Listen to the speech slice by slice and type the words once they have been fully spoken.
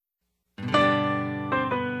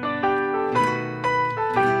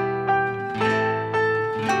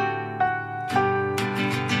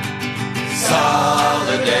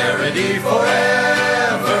Solidarity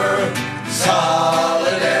forever.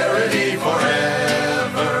 Solidarity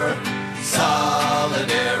forever.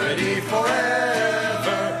 Solidarity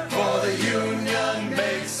forever. For the union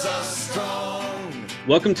makes us strong.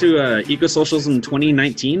 Welcome to Eco-Socialism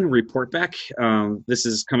 2019 Report Back. This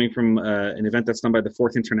is coming from an event that's done by the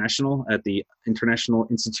Fourth International at the International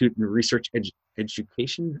Institute and Research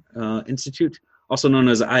Education Institute, also known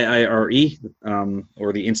as IIRE,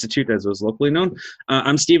 or the Institute as it was locally known.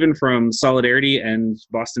 I'm Stephen from Solidarity and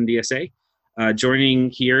Boston DSA. Joining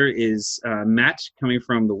here is Matt, coming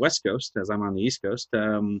from the West Coast, as I'm on the East Coast.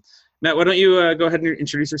 Matt, why don't you go ahead and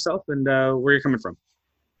introduce yourself and where you're coming from?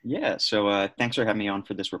 Yeah, so thanks for having me on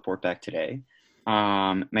for this report back today.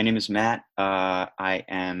 My name is Matt. I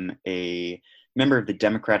am a member of the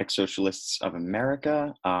Democratic Socialists of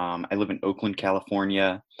America. I live in Oakland,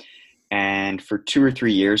 California. And for 2 or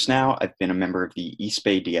 3 years now, I've been a member of the East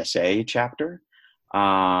Bay DSA chapter,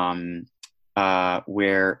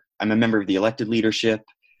 where I'm a member of the elected leadership.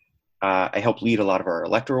 I help lead a lot of our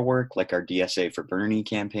electoral work, like our DSA for Bernie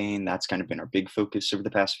campaign. That's kind of been our big focus over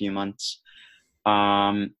the past few months.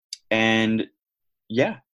 And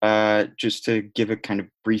yeah, just to give a kind of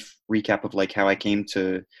brief recap of like how I came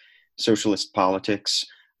to socialist politics.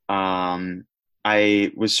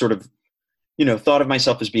 I was sort of, thought of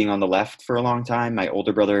myself as being on the left for a long time. My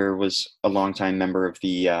older brother was a longtime member of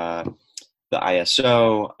the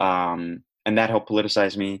ISO, and that helped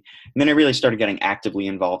politicize me. And then I really started getting actively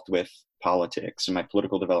involved with politics, and my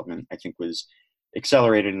political development, I think, was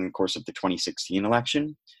accelerated in the course of the 2016 election.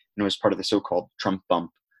 And it was part of the so-called Trump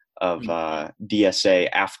bump of DSA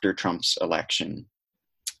after Trump's election.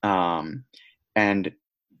 And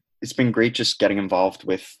it's been great just getting involved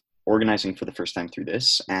with organizing for the first time through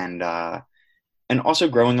this, and also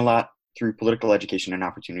growing a lot through political education and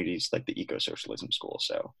opportunities like the Eco-Socialism School.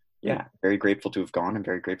 So yeah, very grateful to have gone and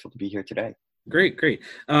very grateful to be here today. Great.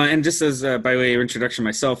 And just as by way of introduction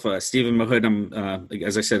myself, Stephen Mohood, I'm,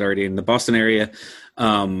 as I said already, in the Boston area.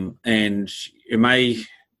 And in my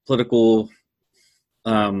political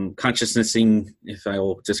consciousnessing, if I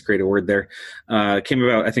will just create a word there, came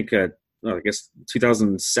about, I think, I guess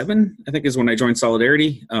 2007, I think, is when I joined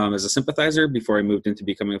Solidarity as a sympathizer before I moved into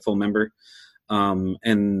becoming a full member.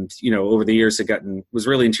 And, over the years, was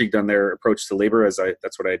really intrigued on their approach to labor,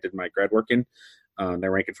 that's what I did my grad work in,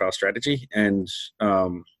 their rank and file strategy. And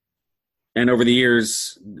over the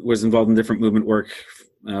years was involved in different movement work,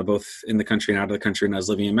 both in the country and out of the country. And I was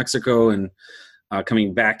living in Mexico and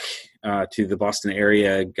coming back to the Boston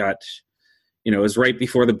area, it was right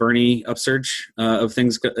before the Bernie upsurge of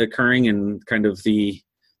things occurring and kind of the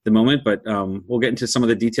moment, but we'll get into some of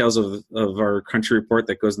the details of our country report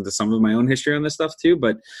that goes into some of my own history on this stuff too.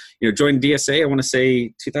 But, joined DSA, I want to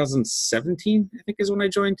say 2017, I think, is when I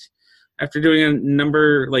joined, after doing a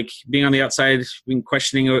number, like being on the outside, being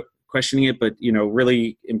questioning it, but,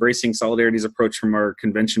 really embracing Solidarity's approach from our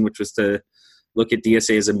convention, which was to look at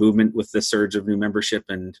DSA as a movement with the surge of new membership.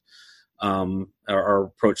 And our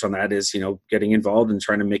approach on that is, getting involved and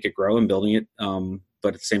trying to make it grow and building it.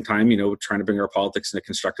 But at the same time, trying to bring our politics in a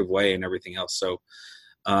constructive way and everything else. So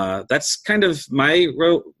that's kind of my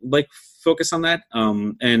focus on that.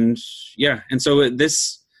 And so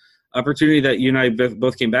this opportunity that you and I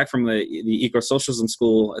both came back from the Eco-Socialism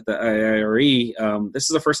School at the IIRE, this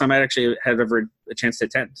is the first time I actually had ever a chance to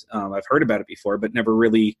attend. I've heard about it before, but never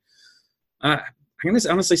really, I can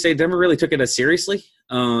honestly say never really took it as seriously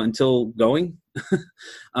until going.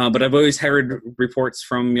 But I've always heard reports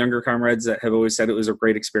from younger comrades that have always said it was a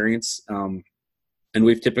great experience. And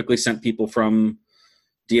we've typically sent people from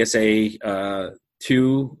DSA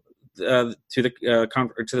to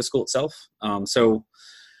the school itself. So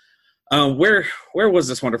where was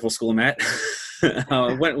this wonderful school, Matt?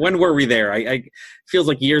 When were we there? I feels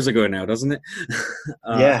like years ago now, doesn't it?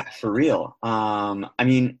 Yeah, for real.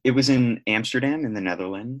 It was in Amsterdam in the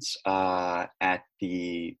Netherlands, at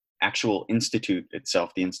the actual institute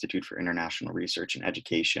itself, the Institute for International Research and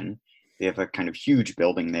Education. They have a kind of huge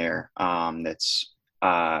building there that's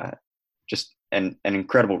just an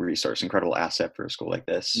incredible resource, incredible asset for a school like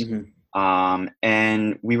this. Mm-hmm.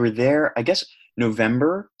 And we were there, I guess,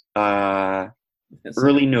 November,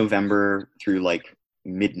 early November through like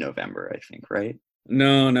mid-November, I think, right?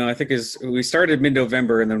 No, I think we started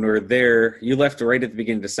mid-November and then we were there. You left right at the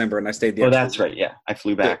beginning of December and I stayed the that's right. Yeah. I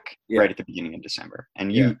flew back right at the beginning of December.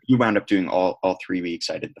 And you wound up doing all 3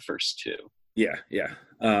 weeks. I did the first 2. Yeah.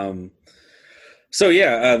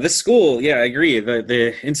 This school, I agree.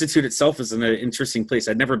 The institute itself is an interesting place.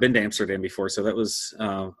 I'd never been to Amsterdam before, so that was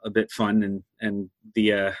a bit fun. And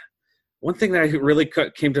the one thing that I really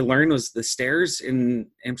came to learn was the stairs in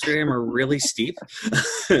Amsterdam are really steep.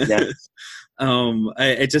 Yes.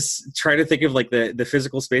 I just try to think of like the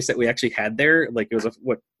physical space that we actually had there. Like it was I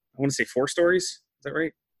want to say 4 stories. Is that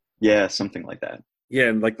right? Yeah, something like that. Yeah,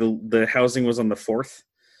 and like the housing was on the 4th.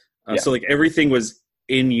 Yeah. So like everything was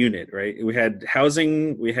in unit, right? We had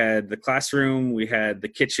housing, we had the classroom, we had the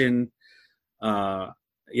kitchen.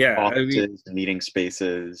 Offices, meeting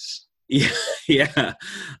spaces. Yeah, yeah.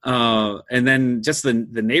 And then just the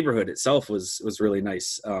neighborhood itself was really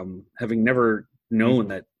nice. Having never known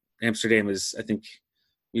that Amsterdam is, I think,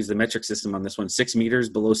 use the metric system on this one, 6 meters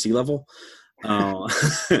below sea level.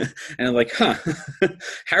 And I'm like,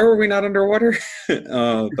 how are we not underwater?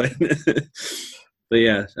 But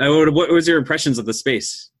yeah, what was your impressions of the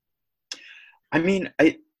space? I mean,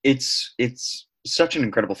 it's such an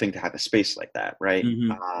incredible thing to have a space like that, right?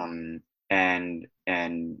 Mm-hmm.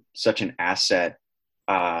 And such an asset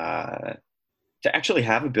to actually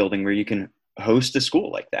have a building where you can host a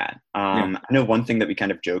school like that. I know one thing that we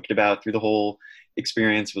kind of joked about through the whole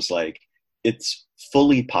experience was like, it's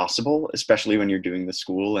fully possible, especially when you're doing the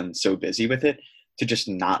school and so busy with it, to just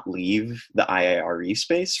not leave the IARE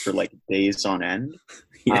space for like days on end.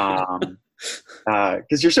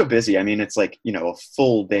 Because you're so busy. I mean, it's like, a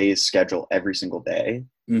full day's schedule every single day.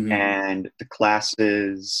 Mm-hmm. And the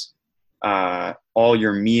classes, all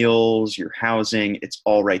your meals, your housing, it's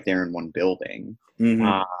all right there in one building.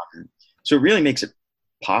 Mm-hmm. So it really makes it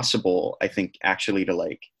possible, I think, actually to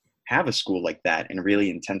like have a school like that in a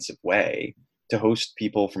really intensive way, to host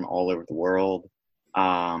people from all over the world.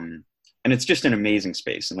 And it's just an amazing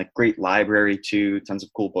space, and like great library too, tons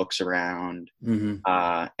of cool books around, mm-hmm.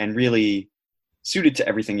 And really suited to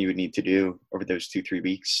everything you would need to do over those 2-3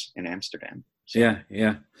 weeks in Amsterdam. So.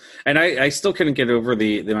 Yeah. And I still couldn't get over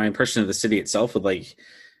my impression of the city itself, with like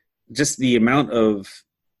just the amount of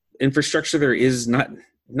infrastructure there is, not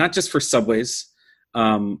just for subways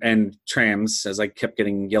and trams, as I kept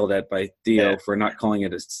getting yelled at by Theo for not calling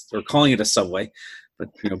it a subway. But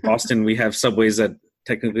Boston, we have subways that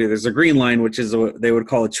technically there's a green line, which is what they would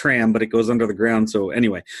call a tram, but it goes under the ground. So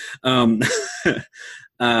anyway, and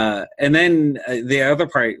then the other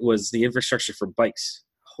part was the infrastructure for bikes.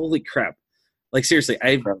 Holy crap. Like seriously,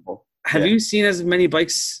 have you seen as many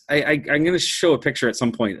bikes? I'm going to show a picture at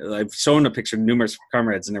some point. I've shown a picture to numerous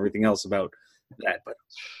comrades and everything else about that, but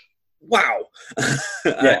wow.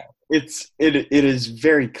 Yeah, it is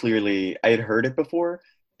very clearly, I had heard it before,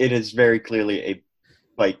 it is very clearly a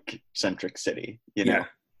bike centric city, Yeah.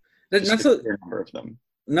 Just a number of them.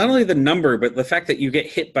 Not only the number, but the fact that you get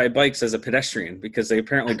hit by bikes as a pedestrian, because they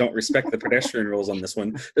apparently don't respect the pedestrian rules on this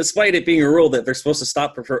one, despite it being a rule that they're supposed to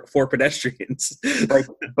stop for pedestrians.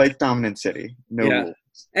 Bike dominant city. No rules.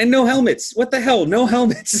 And no helmets. What the hell? No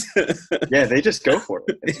helmets. Yeah, they just go for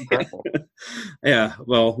it. It's incredible. Yeah,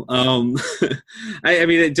 well, I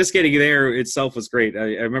mean, just getting there itself was great.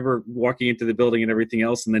 I remember walking into the building and everything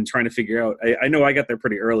else, and then trying to figure out. I know I got there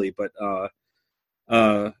pretty early, but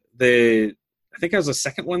I think I was the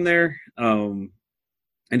second one there, and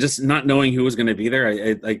just not knowing who was going to be there,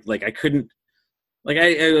 I couldn't. Like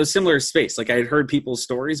it was similar space. Like I had heard people's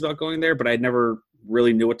stories about going there, but I never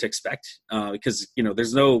really knew what to expect because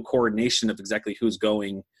there's no coordination of exactly who's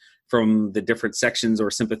going from the different sections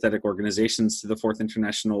or sympathetic organizations to the Fourth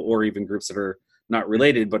International, or even groups that are not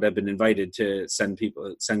related but have been invited to send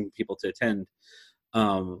people to attend.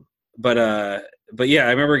 But yeah,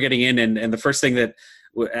 I remember getting in, and the first thing that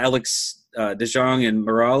Alex De Jong and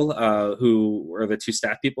Moral, who were the 2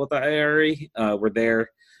 staff people at the IRE, were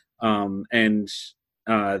there. And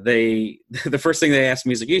they the first thing they asked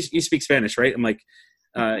me is like, you speak Spanish, right? I'm like,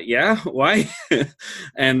 yeah, why?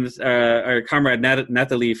 And our comrade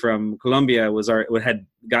Natalie from Colombia had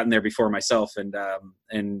gotten there before myself, and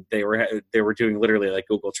they were doing literally like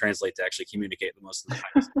Google Translate to actually communicate the most of the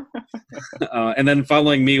time. And then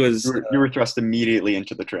following me was you were thrust immediately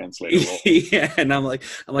into the translator role. Yeah, and I'm like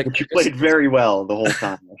but you played very well the whole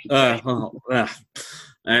time.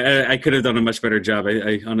 I could have done a much better job.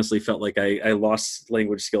 I honestly felt like I lost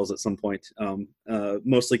language skills at some point,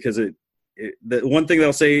 mostly because the one thing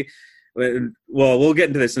they'll say, well, we'll get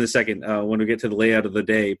into this in a second when we get to the layout of the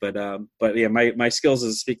day, but yeah, my skills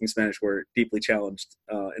as speaking Spanish were deeply challenged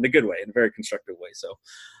in a good way, in a very constructive way. So,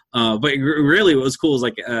 but really what was cool is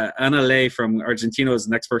like Ana Ley from Argentina was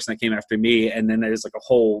the next person that came after me, and then there's like a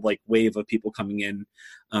whole like wave of people coming in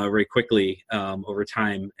very quickly over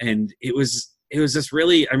time, and it was just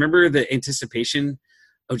really, I remember the anticipation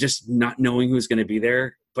of just not knowing who was going to be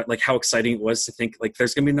there, but like how exciting it was to think like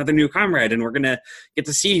there's going to be another new comrade and we're going to get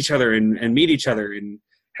to see each other and meet each other. And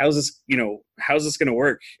how's this going to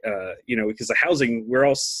work? Because the housing, we're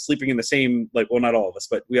all sleeping in the same, like, well, not all of us,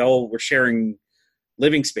 but we all were sharing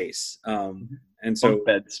living space. And so bunk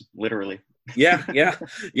beds, literally. yeah.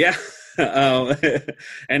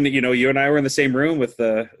 And you and I were in the same room with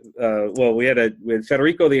we had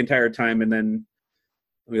Federico the entire time, and then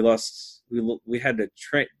we had to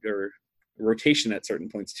rotation at certain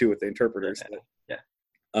points too with the interpreters.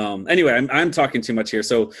 Anyway, I'm talking too much here.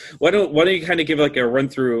 So why don't you kind of give like a run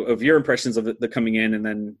through of your impressions of the coming in, and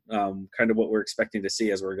then kind of what we're expecting to see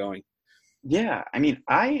as we're going. Yeah. I mean,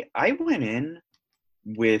 I went in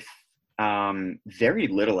with very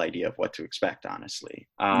little idea of what to expect, honestly.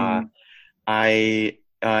 I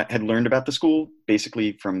had learned about the school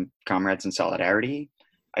basically from comrades in Solidarity.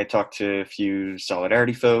 I talked to a few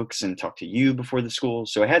Solidarity folks and talked to you before the school.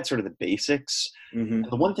 So I had sort of the basics. Mm-hmm.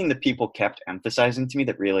 The one thing that people kept emphasizing to me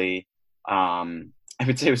that really, I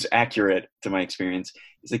would say was accurate to my experience,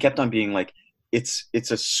 is they kept on being like, it's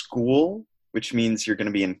a school, which means you're going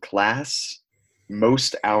to be in class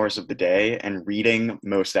most hours of the day and reading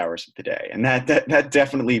most hours of the day. And that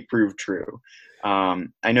definitely proved true.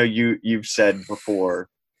 I know you've said before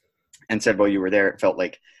and said while you were there, it felt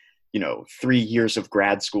like, 3 years of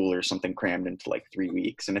grad school or something crammed into like 3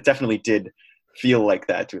 weeks. And it definitely did feel like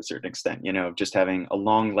that to a certain extent, just having a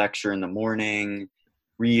long lecture in the morning,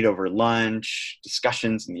 read over lunch,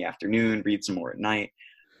 discussions in the afternoon, read some more at night.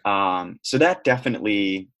 So that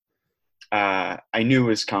definitely, I knew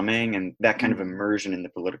was coming, and that kind of immersion in the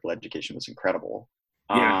political education was incredible.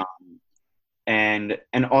 Yeah. And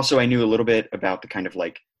also I knew a little bit about the kind of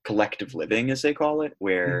like collective living, as they call it,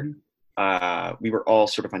 where we were all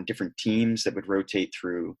sort of on different teams that would rotate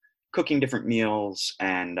through cooking different meals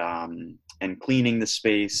and cleaning the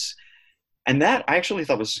space. And that I actually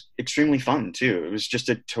thought was extremely fun too. It was just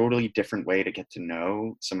a totally different way to get to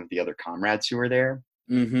know some of the other comrades who were there.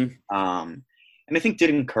 Mm-hmm. And I think did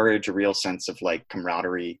encourage a real sense of like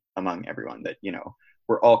camaraderie among everyone, that,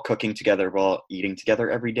 we're all cooking together, we're all eating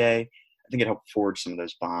together every day. I think it helped forge some of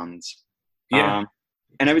those bonds. Yeah.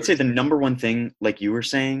 And I would say the number one thing, like you were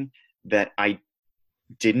saying, that I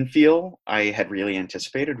didn't feel I had really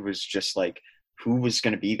anticipated was just like who was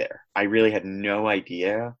going to be there. I really had no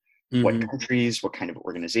idea what countries, what kind of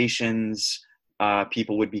organizations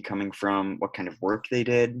people would be coming from, what kind of work they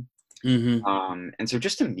did. And so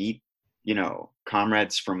just to meet,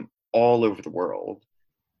 comrades from all over the world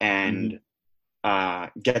and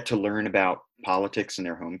get to learn about politics in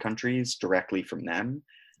their home countries directly from them.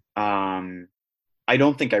 I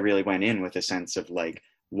don't think I really went in with a sense of like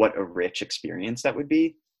what a rich experience that would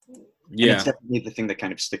be. Yeah. And it's definitely the thing that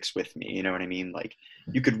kind of sticks with me. You know what I mean? Like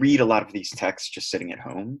you could read a lot of these texts just sitting at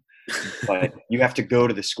home, but you have to go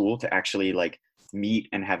to the school to actually like meet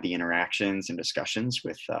and have the interactions and discussions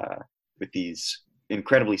with these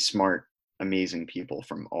incredibly smart, amazing people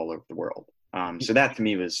from all over the world. So that to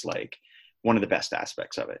me was like one of the best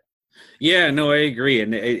aspects of it. Yeah, no, I agree.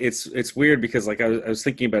 And it's weird because like I was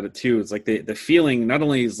thinking about it too. It's like the feeling not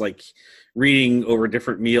only is like reading over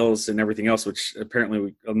different meals and everything else, which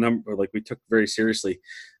apparently we took very seriously.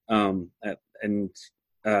 But at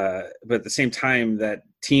the same time, that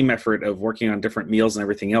team effort of working on different meals and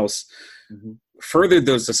everything else furthered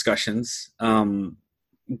those discussions,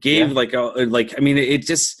 gave it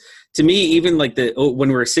just, to me, even like when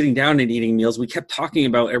we were sitting down and eating meals, we kept talking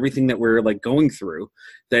about everything that we're like going through.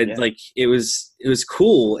 Like it was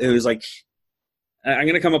cool. It was like, I'm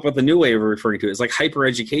going to come up with a new way of referring to it. It's like hyper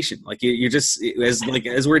education. Like you just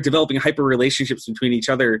as we're developing hyper relationships between each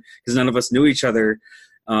other, because none of us knew each other.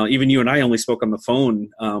 Even you and I only spoke on the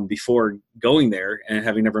phone before going there and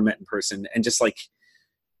having never met in person. And just like,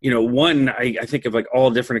 I think of like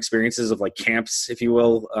all different experiences of like camps, if you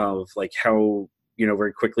will, of like how,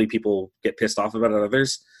 very quickly people get pissed off about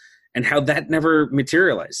others, and how that never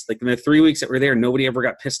materialized. Like in the 3 weeks that we're there, nobody ever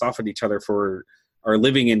got pissed off at each other for our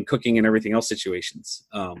living and cooking and everything else situations.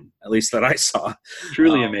 At least that I saw.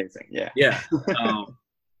 Truly amazing. Yeah. Yeah.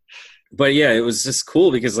 But yeah, it was just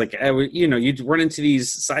cool because like, you'd run into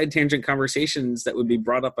these side tangent conversations that would be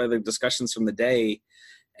brought up by the discussions from the day.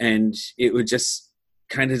 And it would just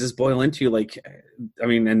kind of just boil into like,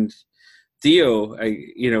 and Theo,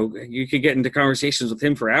 you could get into conversations with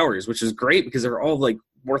him for hours, which is great because they're all like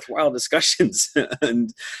worthwhile discussions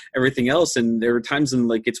and everything else. And there were times when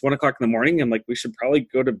like it's 1 o'clock in the morning and like we should probably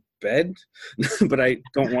go to bed, but I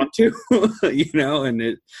don't want to, and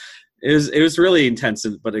it was really intense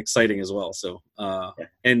but exciting as well. So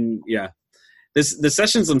the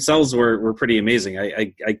sessions themselves were pretty amazing.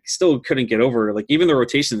 I still couldn't get over like even the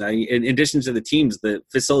rotation. In addition to the teams, the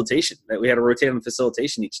facilitation that we had to rotate on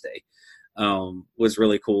facilitation each day was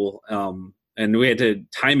really cool. and we had to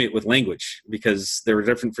time it with language because there were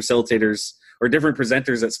different facilitators or different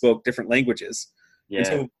presenters that spoke different languages. And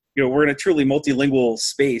so, we're in a truly multilingual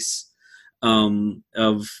space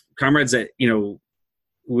of comrades that,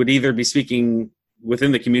 would either be speaking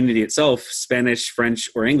within the community itself, Spanish, French,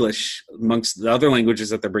 or English amongst the other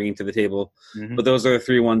languages that they're bringing to the table. Mm-hmm. But those are the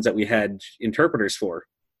three ones that we had interpreters for.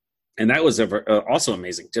 And that was also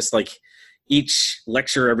amazing. Just like each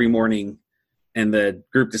lecture every morning and the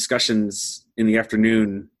group discussions in the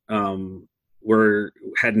afternoon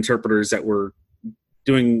had interpreters that were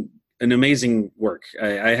doing an amazing work.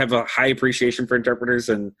 I have a high appreciation for interpreters,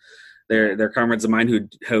 and they're comrades of mine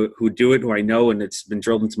who do it, who I know, and it's been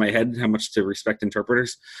drilled into my head how much to respect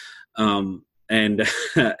interpreters. And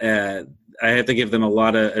I have to give them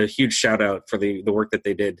a huge shout out for the work that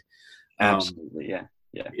they did. Absolutely,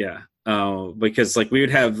 yeah. Because like we would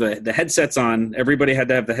have the headsets on. Everybody had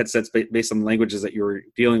to have the headsets based on the languages that you were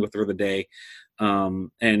dealing with for the day.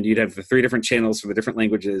 And you'd have the 3 different channels for the different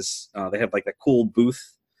languages. They have like a cool booth.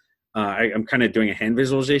 I'm kind of doing a hand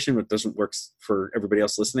visualization, but it doesn't work for everybody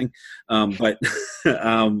else listening. But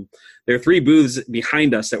there are 3 booths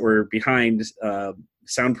behind us that were behind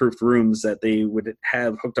soundproofed rooms that they would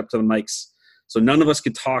have hooked up to the mics. So none of us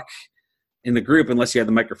could talk in the group unless you had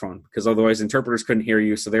the microphone, because otherwise interpreters couldn't hear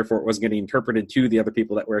you. So therefore it wasn't getting interpreted to the other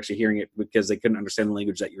people that were actually hearing it because they couldn't understand the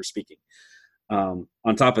language that you were speaking. On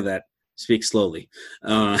top of that, speak slowly,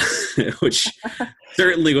 which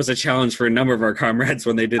certainly was a challenge for a number of our comrades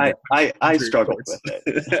when they did that. I struggled with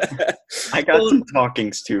it. I got some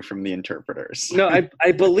talkings too from the interpreters. No,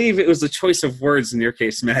 I believe it was the choice of words in your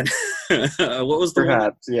case, Matt. What was the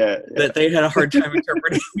Perhaps, yeah. that they had a hard time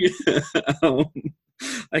interpreting?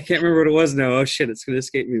 I can't remember what it was now. Oh shit, it's going to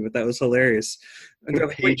escape me, but that was hilarious.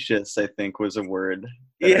 Rapacious, I think, was a word.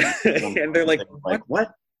 Yeah, and they're like,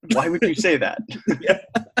 what? Why would you say that? Yeah.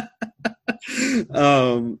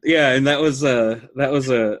 And that was a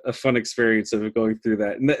fun experience of going through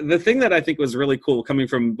that. And the thing that I think was really cool coming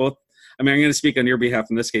from both, I mean, I'm going to speak on your behalf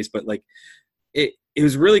in this case, but like it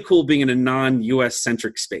was really cool being in a non-US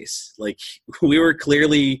centric space. Like we were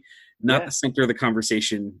clearly not the center of the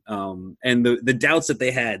conversation. And the doubts that they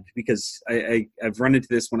had, because I've run into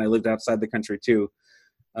this when I lived outside the country too.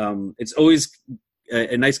 It's always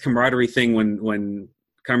a nice camaraderie thing when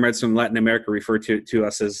comrades from Latin America refer to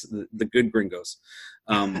us as the good gringos,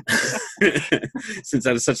 since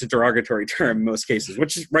that is such a derogatory term in most cases,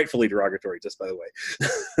 which is rightfully derogatory, just by the way.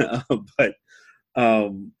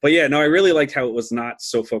 But yeah, no, I really liked how it was not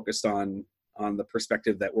so focused on the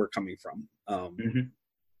perspective that we're coming from.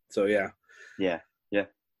 So yeah.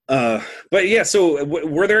 But yeah, so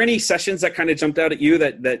were there any sessions that kind of jumped out at you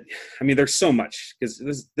that I mean, there's so much,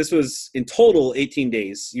 because this was in total 18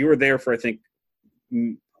 days. You were there for, I think,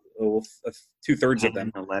 2/3 of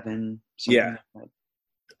them. 11. Yeah. Like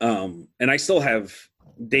and I still have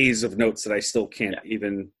days of notes that I still can't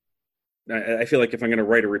even. I feel like if I'm going to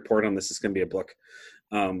write a report on this, it's going to be a book,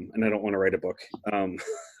 and I don't want to write a book.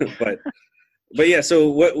 But yeah. So,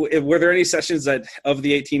 were there any sessions that of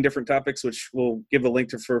the 18 different topics, which we'll give a link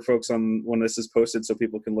to for folks on when this is posted, so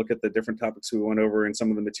people can look at the different topics we went over and some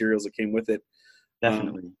of the materials that came with it.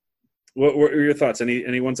 Definitely. What were your thoughts?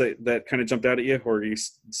 Any ones that kind of jumped out at you, or you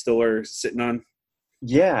still are sitting on?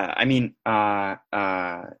 Yeah, I mean,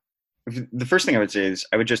 the first thing I would say is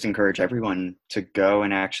I would just encourage everyone to go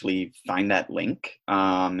and actually find that link.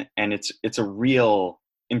 And it's a real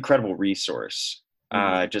incredible resource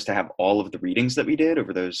just to have all of the readings that we did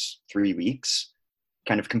over those 3 weeks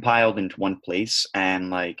kind of compiled into one place. And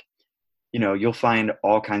like, you'll find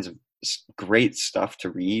all kinds of great stuff to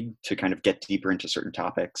read to kind of get deeper into certain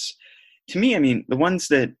topics. To me, I mean, the ones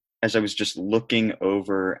that, as I was just looking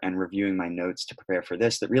over and reviewing my notes to prepare for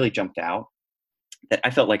this, that really jumped out, that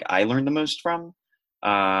I felt like I learned the most from,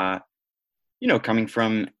 coming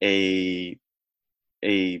from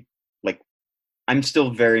I'm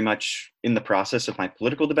still very much in the process of my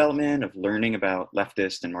political development, of learning about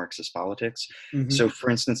leftist and Marxist politics. Mm-hmm. So, for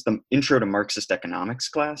instance, the Intro to Marxist Economics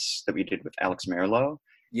class that we did with Alex Merlo,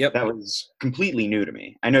 that was completely new to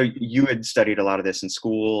me. I know you had studied a lot of this in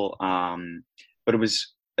school, but it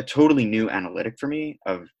was a totally new analytic for me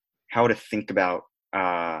of how to think about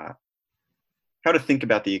the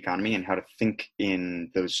economy and how to think in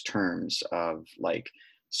those terms of like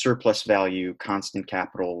surplus value, constant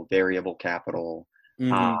capital, variable capital.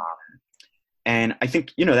 Mm-hmm. And I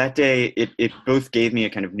think, that day it both gave me a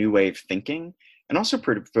kind of new way of thinking and also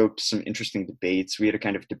provoked some interesting debates. We had a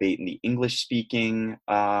kind of debate in the English speaking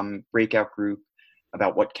breakout group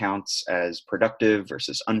about what counts as productive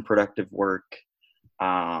versus unproductive work.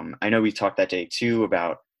 I know we talked that day too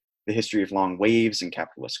about the history of long waves and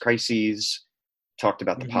capitalist crises, talked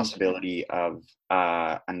about the possibility of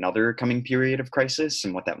another coming period of crisis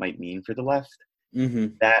and what that might mean for the left.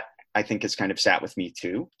 That I think has kind of sat with me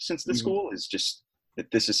too since the school, is just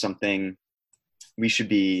that this is something we should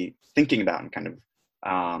be thinking about and kind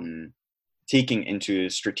of taking into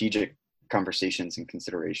strategic conversations and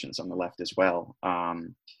considerations on the left as well.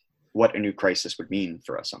 What a new crisis would mean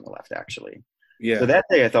for us on the left, actually. Yeah. So that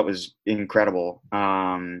day I thought was incredible.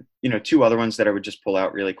 Two other ones that I would just pull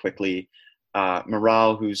out really quickly.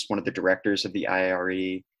 Maral, who's one of the directors of the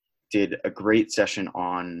IARE, did a great session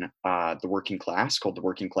on the working class called The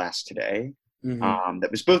Working Class Today. That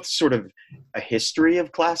was both sort of a history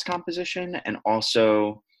of class composition and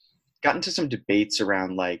also got into some debates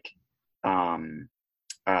around like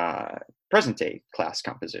present day class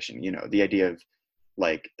composition, the idea of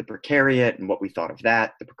like the precariat and what we thought of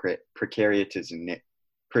that, the precariatism.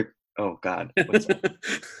 Oh God, what's that?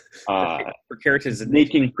 Precariatism,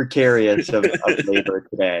 making precarious of labor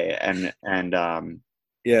today, and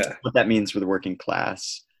what that means for the working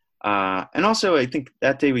class. And also, I think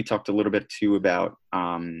that day we talked a little bit too about.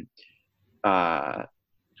 I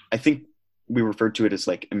think we referred to it as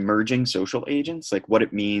like emerging social agents, like what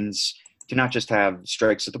it means to not just have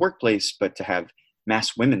strikes at the workplace, but to have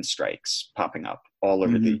mass women's strikes popping up all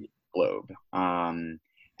over the globe, and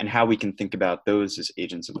how we can think about those as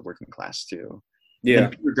agents of the working class too. Yeah.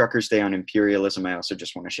 And Peter Drucker's Day on Imperialism, I also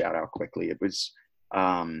just want to shout out quickly. It was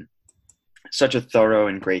such a thorough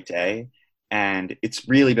and great day, and it's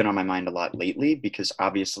really been on my mind a lot lately because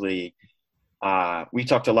obviously we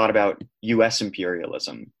talked a lot about U.S.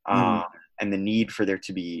 imperialism and the need for there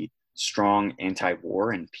to be strong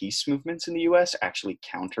anti-war and peace movements in the U.S. actually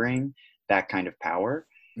countering that kind of power.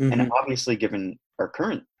 And obviously, given our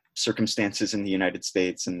current circumstances in the United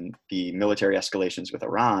States and the military escalations with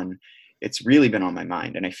Iran, it's really been on my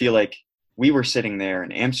mind. And I feel like we were sitting there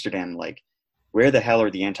in Amsterdam, like, where the hell are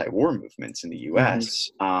the anti-war movements in the U.S.?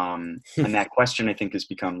 And that question, I think, has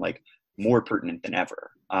become like more pertinent than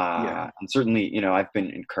ever. And certainly, I've been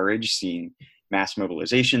encouraged seeing mass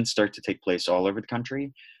mobilization start to take place all over the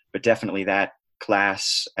country, but definitely that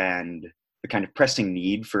class and the kind of pressing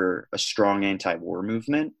need for a strong anti-war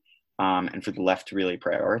movement and for the left to really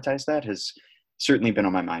prioritize that has certainly been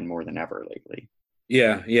on my mind more than ever lately.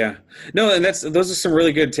 Yeah. No, and those are some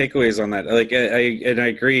really good takeaways on that. Like, I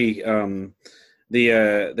agree.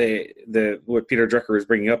 The what Peter Drucker was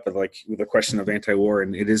bringing up with like the question of anti-war,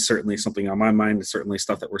 and it is certainly something on my mind. It's certainly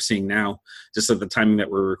stuff that we're seeing now, just at the timing that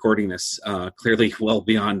we're recording this, clearly well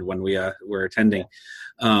beyond when we're attending.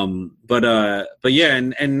 But yeah,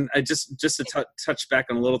 and I just to touch back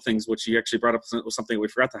on little things, which you actually brought up was something we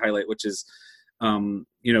forgot to highlight, which is, being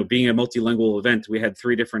a multilingual event, we had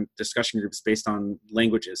 3 different discussion groups based on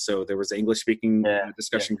languages. So there was an English speaking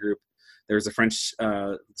discussion group. There was a French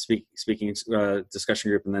speaking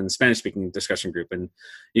discussion group, and then the Spanish speaking discussion group. And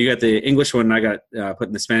you got the English one, and I got put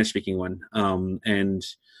in the Spanish speaking one.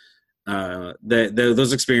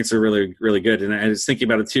 Those experiences are really, really good. And I was thinking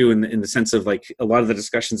about it too, in the sense of like a lot of the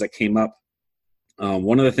discussions that came up.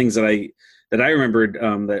 One of the things that I remembered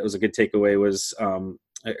that was a good takeaway was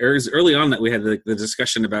early on that we had the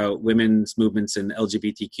discussion about women's movements and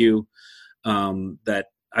LGBTQ that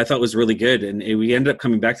I thought was really good. And we ended up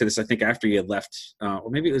coming back to this, I think, after you had left, or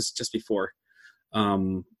maybe it was just before,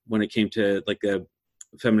 when it came to like a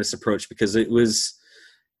feminist approach, because it was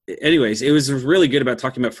really good about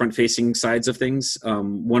talking about front facing sides of things.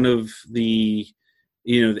 One of the,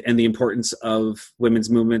 and the importance of women's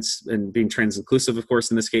movements and being trans inclusive, of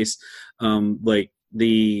course, in this case, like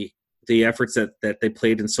the efforts that they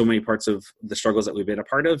played in so many parts of the struggles that we've been a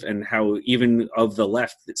part of, and how even of the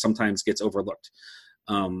left it sometimes gets overlooked.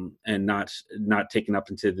 And not taken up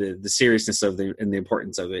into the seriousness of and the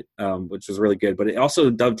importance of it, which was really good. But it also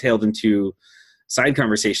dovetailed into side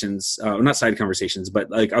conversations, not side conversations, but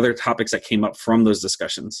like other topics that came up from those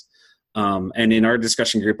discussions. And in our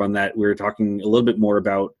discussion group on that, we were talking a little bit more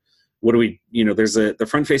about what do we, there's the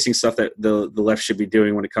front-facing stuff that the left should be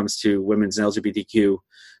doing when it comes to women's and LGBTQ,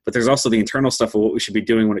 but there's also the internal stuff of what we should be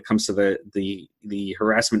doing when it comes to the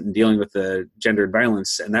harassment and dealing with the gendered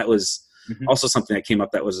violence. And that was also something that came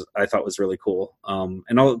up that I thought was really cool.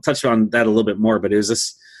 And I'll touch on that a little bit more, but it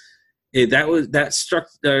was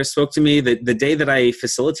spoke to me the day that I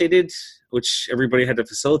facilitated, which everybody had to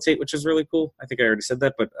facilitate, which is really cool. I think I already said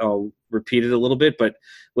that, but I'll repeat it a little bit. But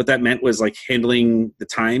what that meant was like handling the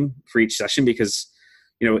time for each session, because,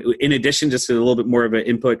 in addition, just a little bit more of an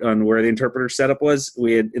input on where the interpreter setup was.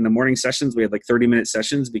 We had in the morning sessions, we had like 30-minute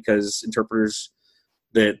sessions because interpreters,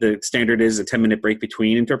 the standard is a 10-minute break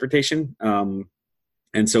between interpretation.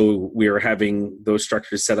 And so we were having those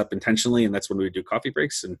structures set up intentionally, and that's when we would do coffee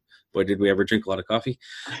breaks. And boy, did we ever drink a lot of coffee,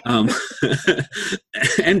 um,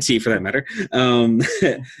 and tea for that matter.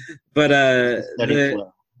 But Steady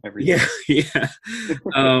flow every day. yeah.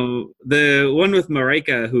 The one with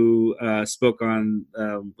Marika, who spoke on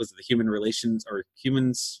was it the human relations or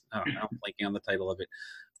humans? Oh, now I'm blanking on the title of it.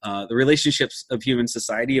 The relationships of human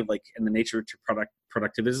society of like and the nature to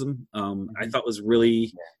productivism. I thought was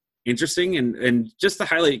really interesting and just to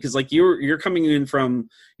highlight because like you're coming in from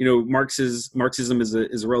Marxism is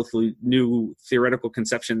a relatively new theoretical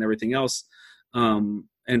conception and everything else,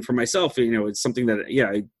 and for myself it's something that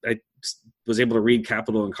I was able to read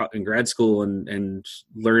Capital in grad school and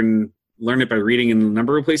learn it by reading in a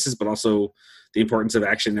number of places, but also the importance of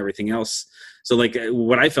action and everything else. So like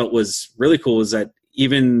what I felt was really cool is that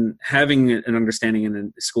even having an understanding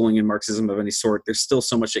and schooling in Marxism of any sort, there's still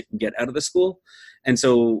so much it can get out of the school. And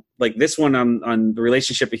so like this one on the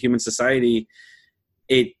relationship of human society,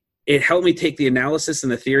 it helped me take the analysis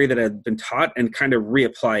and the theory that I'd been taught and kind of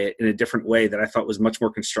reapply it in a different way that I thought was much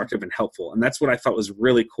more constructive and helpful. And that's what I thought was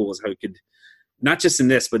really cool is how we could, not just in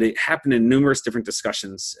this, but it happened in numerous different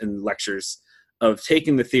discussions and lectures of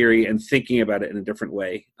taking the theory and thinking about it in a different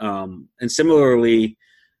way. And similarly,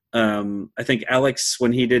 I think Alex,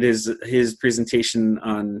 when he did his presentation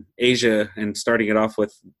on Asia and starting it off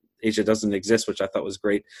with Asia doesn't exist, which I thought was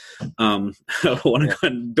great. I don't want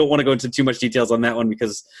to go into too much details on that one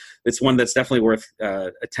because it's one that's definitely worth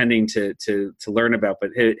attending to learn about.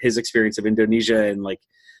 But his experience of Indonesia and like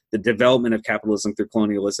the development of capitalism through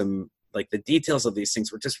colonialism, like the details of these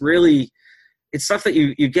things were just really, it's stuff that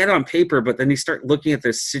you get on paper, but then you start looking at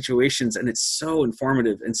the situations and it's so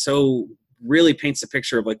informative and so really paints a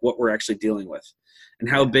picture of like what we're actually dealing with and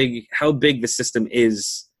how big the system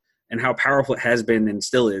is and how powerful it has been and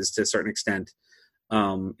still is to a certain extent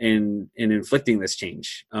in inflicting this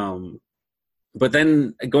change. But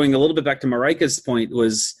then going a little bit back to Marika's point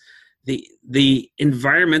was the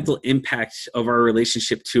environmental impact of our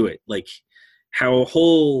relationship to it, like how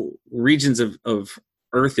whole regions of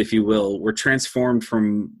Earth, if you will, were transformed for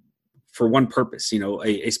one purpose,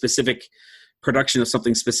 a specific production of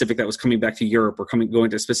something specific that was coming back to Europe or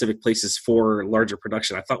going to specific places for larger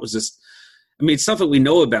production. I thought was just, it's stuff that we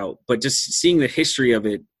know about, but just seeing the history of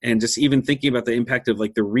it and just even thinking about the impact of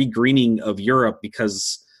like the regreening of Europe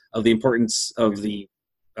because of the importance of the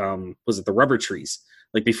rubber trees.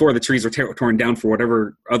 Like before the trees were torn down for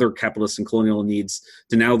whatever other capitalist and colonial needs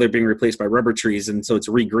to now they're being replaced by rubber trees. And so it's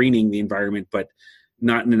regreening the environment, but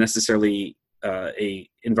not in a necessarily a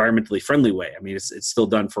environmentally friendly way. I mean, it's still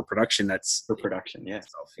done for production. That's for production. Yeah.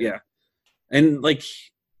 Yeah. And like,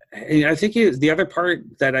 I think the other part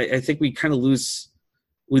that I think we kind of lose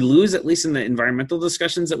at least in the environmental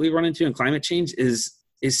discussions that we run into in climate change is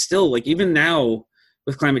still like, even now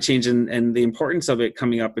with climate change and the importance of it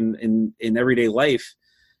coming up in everyday life,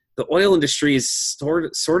 the oil industry is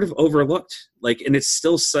sort of overlooked. Like, and it's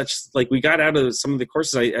still such, like we got out of some of the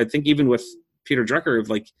courses, I think even with Peter Drucker of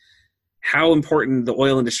like how important the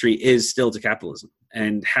oil industry is still to capitalism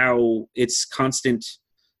and how its constant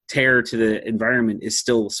tear to the environment is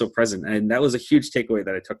still so present. And that was a huge takeaway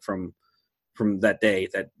that I took from that day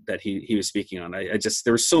that he was speaking on. I just,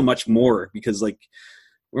 there was so much more because like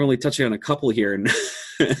we're only touching on a couple here and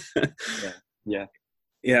yeah.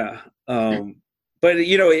 But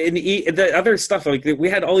in the other stuff, like we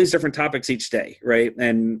had all these different topics each day, right?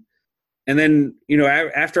 And then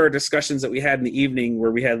after our discussions that we had in the evening,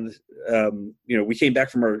 where we had we came back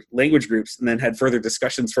from our language groups and then had further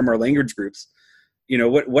discussions from our language groups.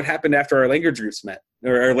 What happened after our language groups met,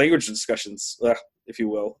 or our language discussions, if you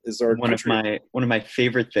will, is our one of my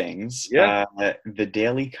favorite things. Yeah, the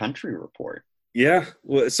daily country report. Yeah.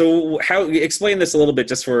 So explain this a little bit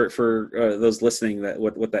just for those listening that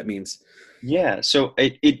what that means. Yeah. So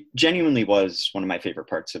it genuinely was one of my favorite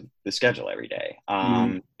parts of the schedule every day.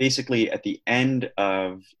 Basically, at the end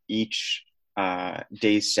of each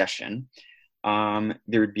day's session,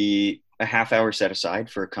 there would be a half hour set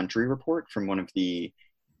aside for a country report from one of the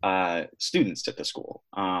students at the school,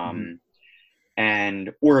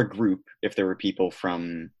 and or a group if there were people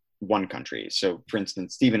from one country. So, for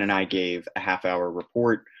instance, Stephen and I gave a half hour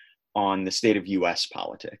report on the state of U.S.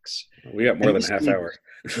 politics. We got more than a half hour.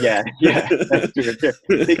 Yeah, that's true.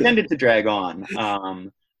 They tended to drag on,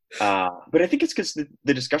 but I think it's because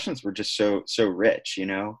the discussions were just so rich,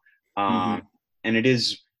 and it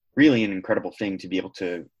is really an incredible thing to be able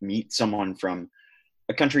to meet someone from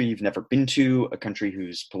a country you've never been to, a country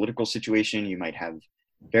whose political situation you might have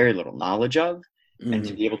very little knowledge of, and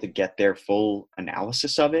to be able to get their full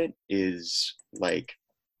analysis of it is like,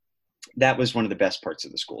 that was one of the best parts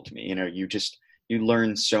of the school to me. you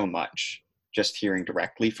learn so much just hearing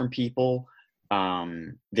directly from people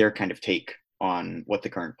their kind of take on what the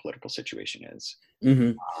current political situation is.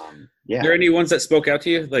 Mm-hmm. Yeah. Are there any ones that spoke out to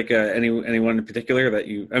you? Like anyone in particular that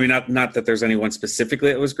you, I mean, not that there's anyone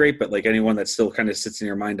specifically that was great, but like anyone that still kind of sits in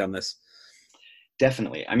your mind on this?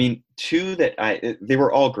 Definitely. I mean, two that they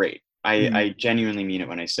were all great. I genuinely mean it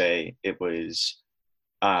when I say it was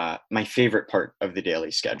my favorite part of the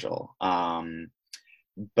daily schedule.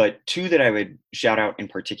 But two that I would shout out in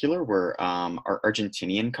particular were our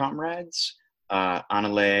Argentinian comrades,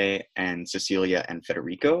 Anale and Cecilia and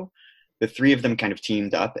Federico. The three of them kind of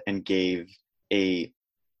teamed up and gave a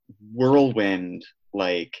whirlwind,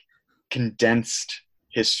 like condensed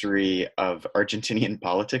history of Argentinian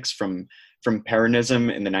politics from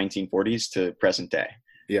Peronism in the 1940s to present day.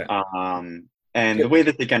 Yeah. And the way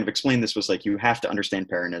that they kind of explained this was like, you have to understand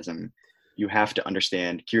Peronism, you have to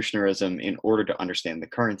understand Kirchnerism in order to understand the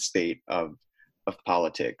current state of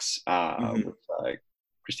politics, with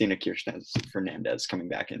Cristina Kirchner Fernandez coming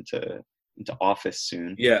back into office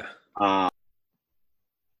soon. Yeah.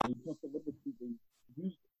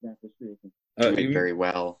 Doing very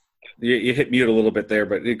well. You hit mute a little bit there,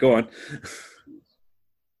 but go on.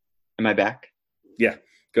 Am I back? Yeah,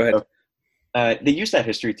 go ahead. They use that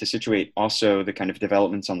history to situate also the kind of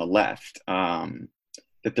developments on the left,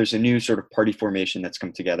 that there's a new sort of party formation that's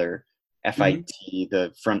come together, FIT,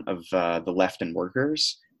 the Front of the Left and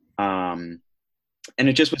Workers. And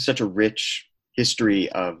it just was such a rich history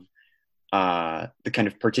of the kind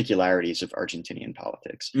of particularities of Argentinian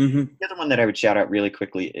politics. The other one that I would shout out really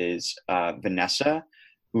quickly is Vanessa,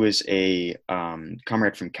 who is a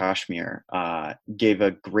comrade from Kashmir, gave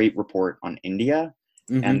a great report on India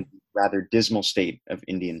and rather dismal state of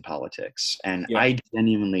Indian politics. And I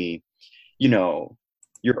genuinely,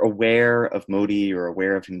 you're aware of Modi, you're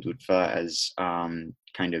aware of Hindutva as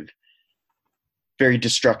kind of very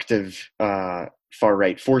destructive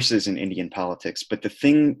far-right forces in Indian politics. But the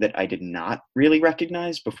thing that I did not really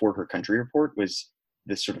recognize before her country report was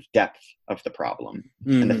the sort of depth of the problem.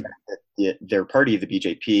 And the fact that their party, the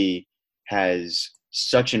BJP, has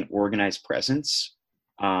such an organized presence,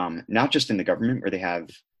 not just in the government where they have,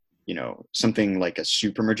 something like a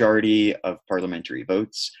supermajority of parliamentary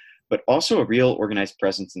votes, but also a real organized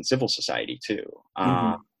presence in civil society too.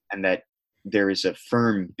 And that there is a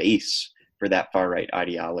firm base for that far-right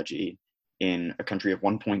ideology in a country of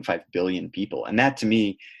 1.5 billion people. And that to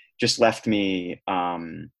me just left me,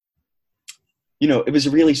 it was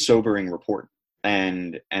a really sobering report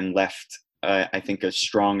and left, I think, a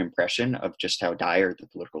strong impression of just how dire the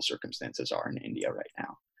political circumstances are in India right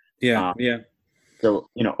now. Yeah. So,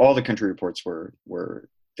 all the country reports were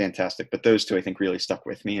fantastic, but those two I think really stuck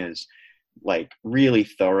with me as like really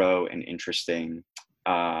thorough and interesting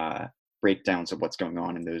breakdowns of what's going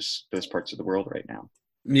on in those parts of the world right now.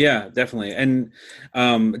 Yeah, definitely. And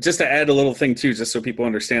just to add a little thing too, just so people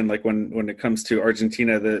understand, like when it comes to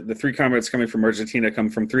Argentina, the three comrades coming from Argentina come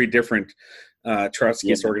from three different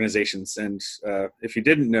Trotskyist organizations. And if you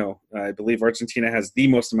didn't know, I believe Argentina has the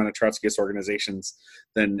most amount of Trotskyist organizations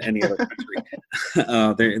than any other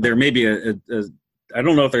country. There may be I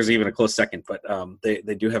don't know if there's even a close second, but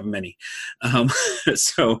they do have many. But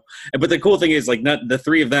the cool thing is, like, not the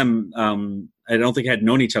three of them, I don't think had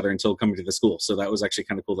known each other until coming to the school. So that was actually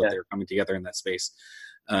kind of cool that they were coming together in that space.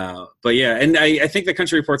 But yeah, and I think the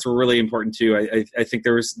country reports were really important too. I think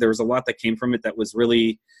there was a lot that came from it that was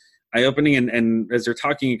really eye-opening. And as you're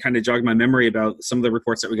talking, it kind of jogged my memory about some of the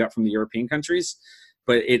reports that we got from the European countries.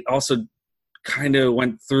 But it also kind of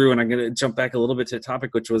went through, and I'm going to jump back a little bit to the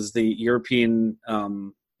topic, which was the European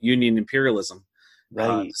Union imperialism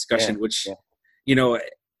discussion, which,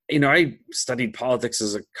 I studied politics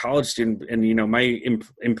as a college student, and, my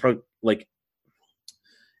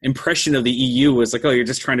impression of the EU was like, oh, you're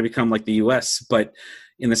just trying to become like the US, but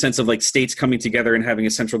in the sense of like states coming together and having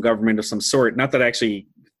a central government of some sort. Not that I actually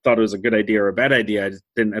thought it was a good idea or a bad idea. I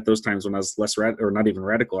didn't, at those times when I was less or not even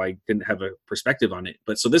radical, I didn't have a perspective on it.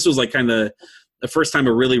 But so this was like kind of the first time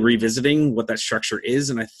of really revisiting what that structure is.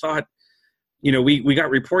 And I thought, we got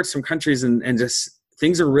reports from countries and just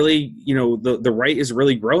things are really, the right is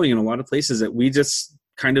really growing in a lot of places that we just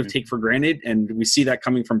kind of take for granted. And we see that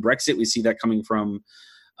coming from Brexit. We see that coming from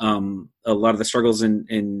a lot of the struggles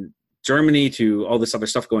in Germany to all this other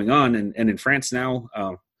stuff going on and in France now.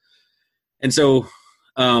 And so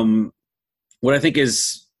what I think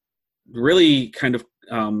is really kind of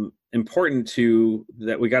important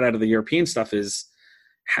that we got out of the European stuff is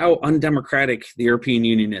how undemocratic the European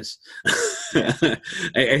Union is.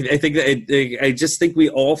 I think that I just think we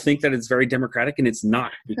all think that it's very democratic, and it's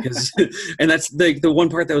not, because and that's the one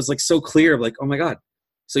part that was like so clear of like, oh my God,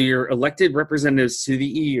 So your elected representatives to the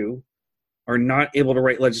EU are not able to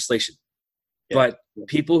write legislation. Yeah. But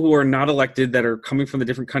people who are not elected that are coming from the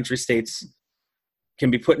different country states can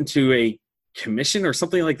be put into a commission or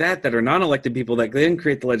something like that are non-elected people that then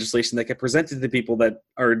create the legislation that get presented to the people that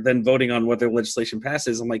are then voting on whether legislation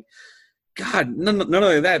passes. I'm like, God, none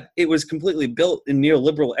of that. It was completely built in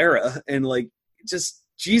neoliberal era, and like, just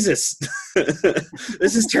Jesus,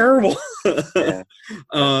 this is terrible. Yeah.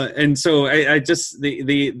 And so I just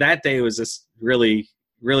the that day was just really,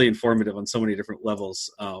 really informative on so many different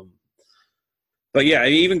levels. But yeah,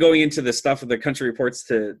 even going into the stuff of the country reports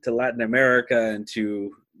to Latin America and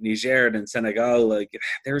to Niger and Senegal, like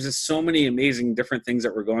there was just so many amazing different things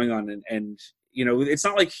that were going on, and you know, it's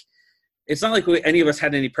not like any of us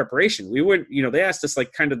had any preparation. We would, you know, they asked us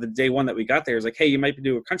like kind of the day one that we got there is like, hey, you might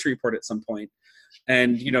do a country report at some point,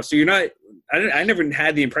 and you know, so you're not. I never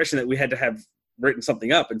had the impression that we had to have written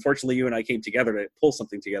something up. Unfortunately, you and I came together to pull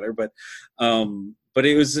something together, but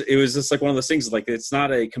it was just like one of those things. Like it's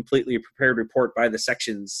not a completely prepared report by the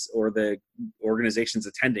sections or the organizations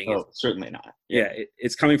attending. Oh, certainly not. Yeah,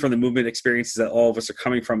 it's coming from the movement experiences that all of us are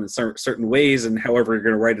coming from in certain ways, and however you're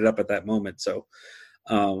going to write it up at that moment. So,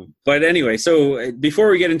 but anyway, so before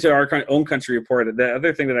we get into our own country report, the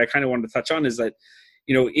other thing that I kind of wanted to touch on is that,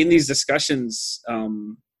 you know, in these discussions,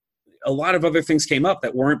 a lot of other things came up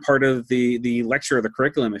that weren't part of the lecture or the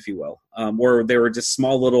curriculum, if you will, or they were just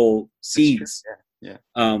small little seeds. Yeah.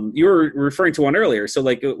 You were referring to one earlier. So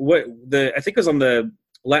like I think it was on the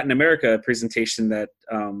Latin America presentation that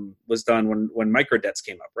was done when microdebts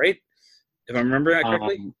came up, right? If I remember that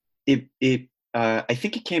correctly. I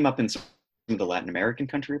think it came up in some of the Latin American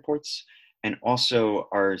country reports, and also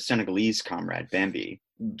our Senegalese comrade Bambi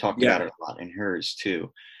talked about it a lot in hers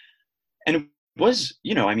too. And it was,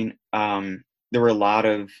 you know, I mean, there were a lot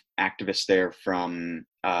of activists there from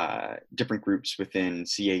different groups within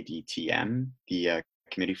CADTM, the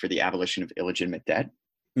Committee for the Abolition of Illegitimate Debt.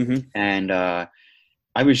 Mm-hmm. And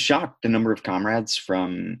I was shocked the number of comrades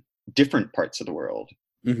from different parts of the world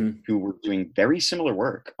mm-hmm. who were doing very similar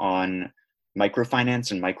work on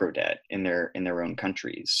microfinance and microdebt in their own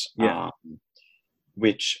countries,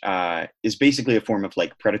 which is basically a form of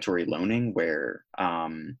like predatory loaning where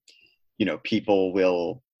you know, people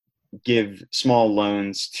will give small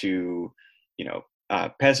loans to, you know,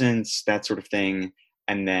 peasants, that sort of thing,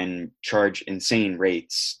 and then charge insane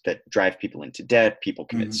rates that drive people into debt. People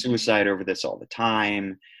commit mm-hmm. suicide over this all the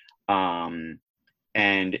time.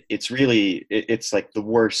 And it's really, it's like the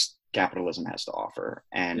worst capitalism has to offer.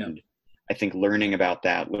 And I think learning about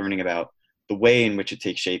the way in which it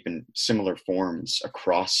takes shape in similar forms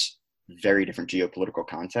across very different geopolitical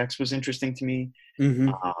contexts was interesting to me.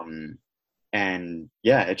 Mm-hmm. And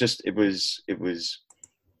yeah, it was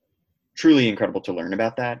truly incredible to learn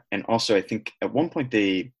about that. And also, I think at one point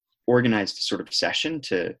they organized a sort of session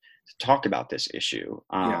to talk about this issue,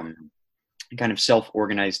 a kind of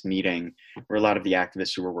self-organized meeting where a lot of the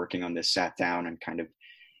activists who were working on this sat down and kind of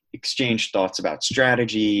exchanged thoughts about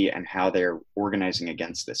strategy and how they're organizing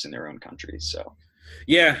against this in their own countries. So.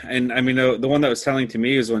 Yeah. And I mean, the one that was telling to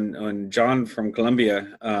me is when John from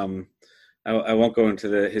Colombia, I won't go into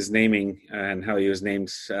his naming and how he was named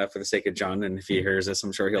for the sake of John. And if he hears this,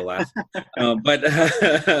 I'm sure he'll laugh. But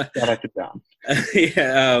shout out to John.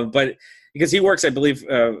 Yeah, but because he works, I believe,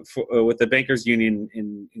 with the Bankers Union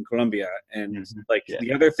in Colombia. And mm-hmm.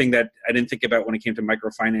 The other thing that I didn't think about when it came to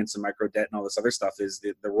microfinance and microdebt and all this other stuff is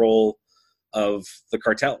the role of the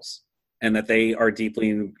cartels, and that they are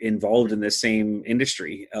deeply involved in the same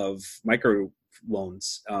industry of micro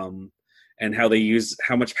loans. And how they use,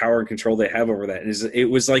 how much power and control they have over that. And it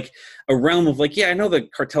was like a realm of like, yeah, I know the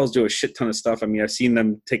cartels do a shit ton of stuff. I mean, I've seen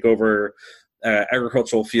them take over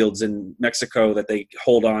agricultural fields in Mexico that they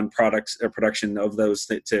hold on products or production of those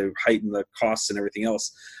to heighten the costs and everything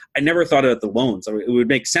else. I never thought about the loans. I mean, it would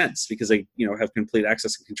make sense because they, you know, have complete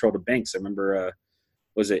access and control to banks. I remember,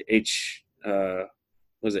 was it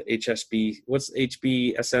HSB? What's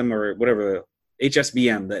HBSM or whatever?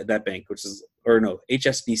 HSBM, that bank, which is, or no,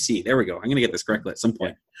 HSBC. There we go. I'm going to get this correct at some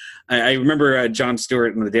point. I remember Jon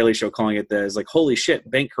Stewart in the Daily Show calling it as like, holy shit,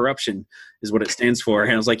 bank corruption is what it stands for.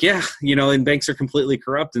 And I was like, yeah, you know, and banks are completely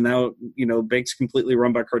corrupt. And now, you know, banks completely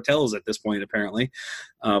run by cartels at this point, apparently.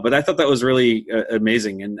 But I thought that was really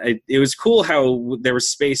amazing. And it was cool how there was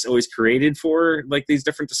space always created for like these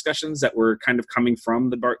different discussions that were kind of coming from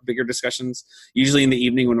the bigger discussions, usually in the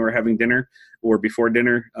evening when we were having dinner or before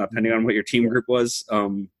dinner, depending on what your team group was.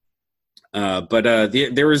 But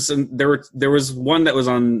there was one that was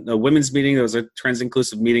on a women's meeting. There was a trans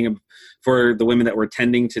inclusive meeting for the women that were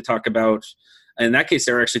attending to talk about In that case,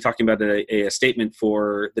 they were actually talking about a statement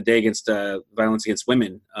for the day against violence against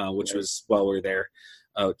women, which was while we were there,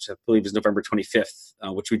 which I believe is November 25th,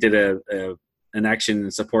 which we did an action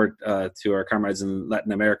in support to our comrades in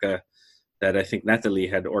Latin America that I think Natalie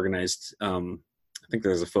had organized. I think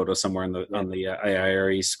there's a photo somewhere on the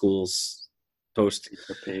IIRE schools post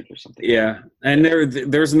page or something. Yeah, and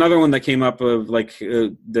there's another one that came up of like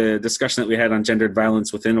the discussion that we had on gendered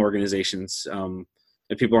violence within organizations.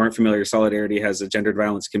 If people aren't familiar, Solidarity has a gendered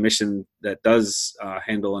violence commission that does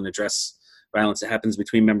handle and address violence that happens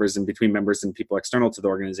between members and people external to the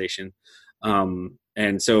organization.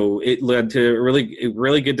 And so it led to a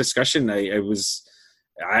really good discussion.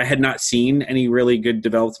 I had not seen any really good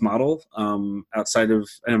developed model outside of,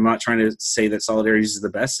 and I'm not trying to say that Solidarity is the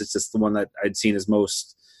best. It's just the one that I'd seen as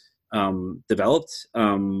most developed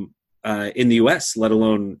in the U.S., let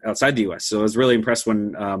alone outside the U.S. So I was really impressed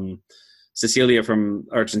when Cecilia from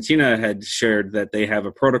Argentina had shared that they have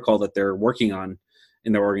a protocol that they're working on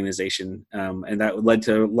in their organization. And that led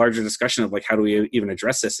to a larger discussion of like, how do we even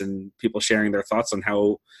address this, and people sharing their thoughts on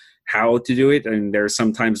how to do it. And there's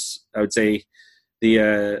sometimes, I would say,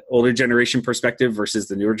 the older generation perspective versus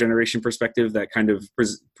the newer generation perspective that kind of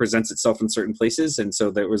presents itself in certain places. And so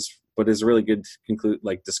that was what is a really good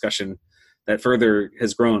discussion that further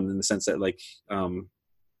has grown in the sense that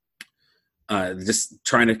just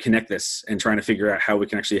trying to connect this and trying to figure out how we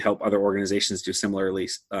can actually help other organizations do similarly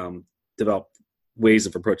develop ways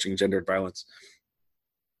of approaching gendered violence.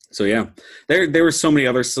 So yeah, there were so many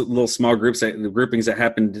other little small groupings that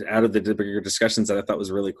happened out of the bigger discussions that I thought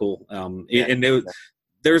was really cool. And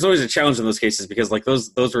there was always a challenge in those cases because like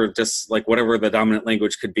those were just like whatever the dominant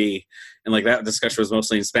language could be, and like that discussion was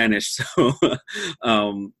mostly in Spanish. So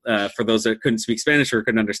for those that couldn't speak Spanish or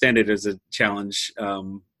couldn't understand it, it was a challenge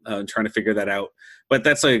trying to figure that out. But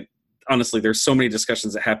that's honestly, there's so many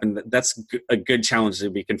discussions that happen that's a good challenge to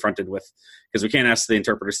be confronted with, because we can't ask the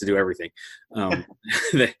interpreters to do everything.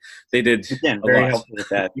 They did very helpful with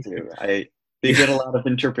that too. They did a lot of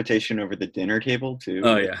interpretation over the dinner table too.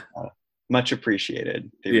 Oh yeah, much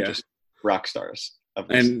appreciated. They were just rock stars of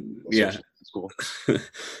this school.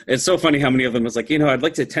 It's so funny how many of them was like, I'd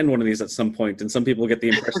like to attend one of these at some point, and some people get the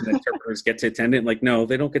impression that interpreters get to attend it. Like, no,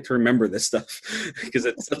 they don't get to remember this stuff because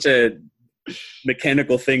it's such a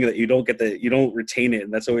mechanical thing that you don't retain it,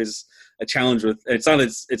 and that's always a challenge with it's not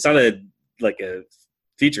a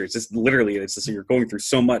feature. It's just literally you're going through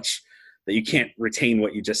so much that you can't retain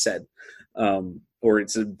what you just said, or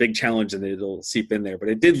it's a big challenge and it'll seep in there. But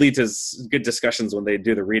it did lead to good discussions when they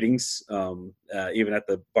do the readings, even at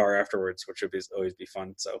the bar afterwards, which would always be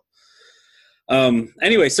fun. So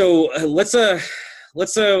anyway, so let's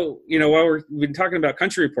while we've been talking about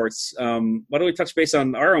country reports, why don't we touch base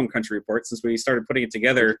on our own country report since we started putting it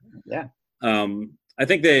together? Yeah. I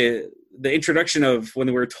think the introduction of when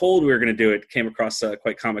we were told we were going to do it came across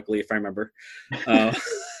quite comically, if I remember.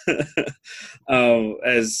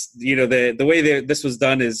 As the way that this was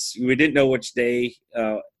done is we didn't know which day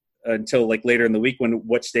until like later in the week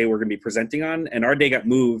which day we're going to be presenting on, and our day got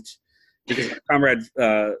moved because our comrade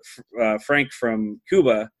Frank from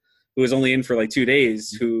Cuba, who was only in for like 2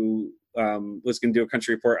 days, who was going to do a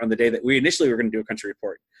country report on the day that we initially were going to do a country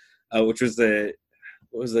report, which was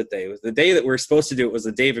what was the day? It was the day that we were supposed to do it was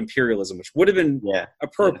the day of imperialism, which would have been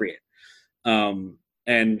appropriate.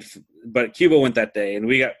 But Cuba went that day, and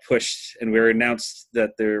we got pushed, and we were announced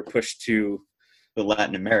that they were pushed to the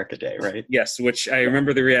Latin America Day, right? Yes, which I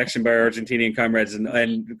remember the reaction by our Argentinian comrades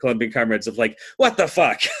and Colombian comrades of like, what the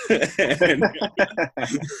fuck?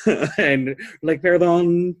 and like,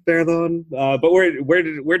 perdón. But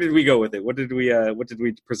where did we go with it? What did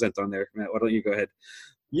we present on there? Matt, why don't you go ahead?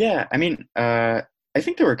 Yeah, I mean, I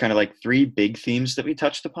think there were kind of like 3 big themes that we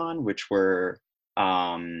touched upon, which were,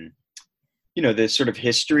 the sort of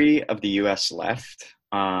history of the U.S. left.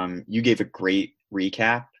 You gave a great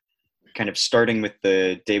recap, kind of starting with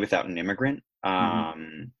the Day Without an Immigrant,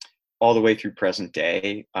 all the way through present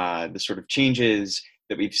day, the sort of changes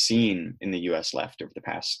that we've seen in the U.S. left over the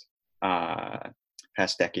past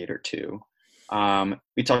decade or two.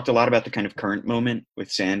 We talked a lot about the kind of current moment with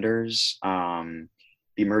Sanders, the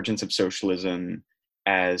emergence of socialism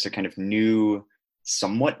as a kind of new,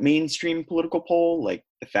 somewhat mainstream political pole, like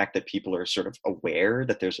the fact that people are sort of aware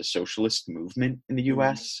that there's a socialist movement in the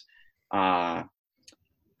U.S.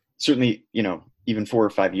 Certainly, even 4 or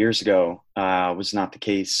 5 years ago was not the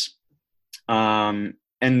case. And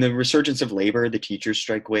the resurgence of labor, the teachers'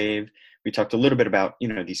 strike wave, we talked a little bit about,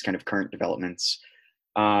 these kind of current developments.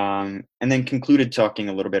 And then concluded talking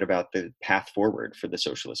a little bit about the path forward for the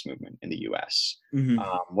socialist movement in the U.S.,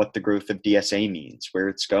 what the growth of DSA means, where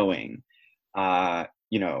it's going,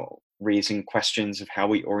 raising questions of how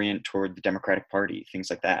we orient toward the Democratic Party, things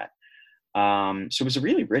like that. So it was a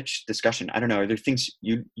really rich discussion. I don't know, are there things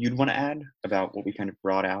you'd want to add about what we kind of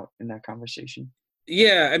brought out in that conversation?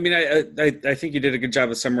 Yeah, I mean, I think you did a good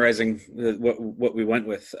job of summarizing what we went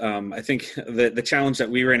with. I think the challenge that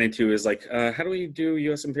we ran into is like, how do we do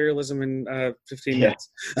U.S. imperialism in 15 minutes,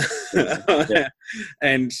 Yeah.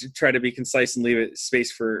 and try to be concise and leave it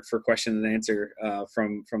space for question and answer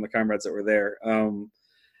from the comrades that were there.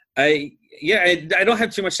 I don't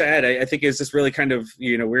have too much to add. I think it's just really kind of,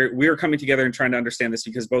 we're coming together and trying to understand this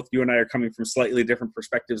because both you and I are coming from slightly different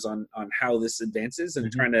perspectives on how this advances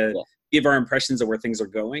and trying to give our impressions of where things are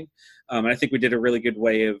going. And I think we did a really good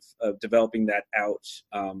way of developing that out.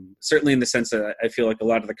 Certainly in the sense that I feel like a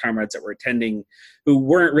lot of the comrades that were attending who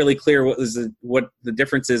weren't really clear what the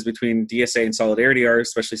differences between DSA and Solidarity are,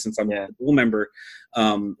 especially since I'm a dual member,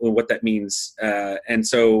 what that means. And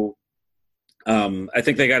so I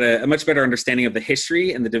think they got a much better understanding of the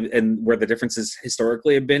history and where the differences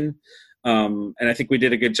historically have been. And I think we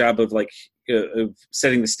did a good job of of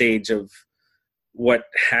setting the stage of what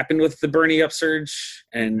happened with the Bernie upsurge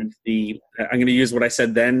and I'm going to use what I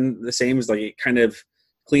said then, the same as like it kind of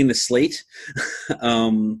cleaned the slate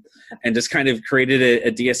and just kind of created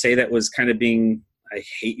a DSA that was kind of being, I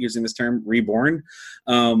hate using this term, reborn.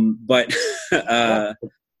 But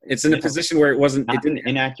it's in a position where it didn't an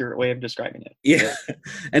inaccurate way of describing it. Yeah.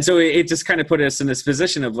 And so it just kind of put us in this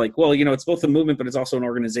position of like, well, it's both a movement, but it's also an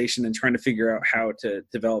organization and trying to figure out how to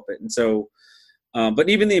develop it. And so, but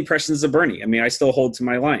even the impressions of Bernie, I mean, I still hold to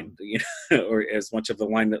my line, or as much of the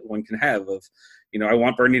line that one can have of, I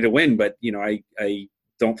want Bernie to win, but, I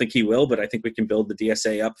don't think he will, but I think we can build the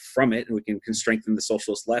DSA up from it and we can strengthen the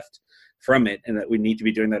socialist left from it. And that we need to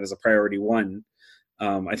be doing that as a priority one.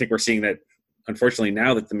 I think we're seeing that, unfortunately,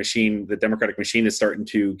 now that the Democratic machine is starting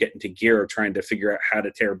to get into gear of trying to figure out how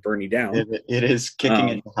to tear Bernie down. It is kicking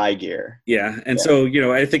into high gear. Yeah. And so,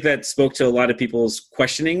 I think that spoke to a lot of people's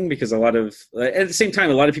questioning because at the same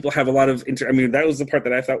time, a lot of people have a lot of, that was the part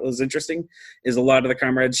that I thought was interesting is a lot of the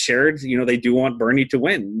comrades shared, they do want Bernie to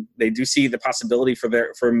win. They do see the possibility from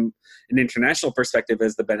an international perspective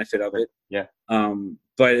as the benefit of it. Yeah.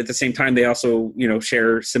 But at the same time, they also,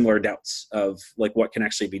 share similar doubts of like what can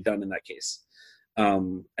actually be done in that case.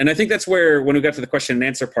 And I think that's where, when we got to the question and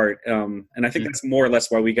answer part, and I think that's more or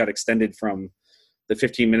less why we got extended from the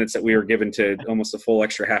 15 minutes that we were given to almost a full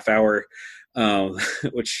extra half hour,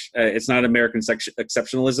 which it's not American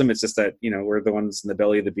exceptionalism. It's just that, we're the ones in the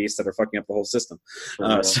belly of the beast that are fucking up the whole system.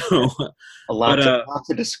 So a lot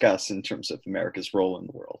to discuss in terms of America's role in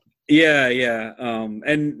the world. Yeah.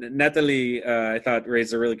 And Natalie, I thought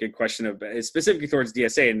raised a really good question of specifically towards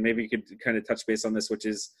DSA, and maybe you could kind of touch base on this, which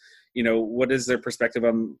is, what is their perspective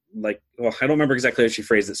on I don't remember exactly how she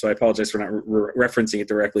phrased it, so I apologize for not referencing it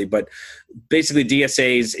directly, but basically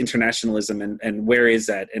DSA's internationalism and where is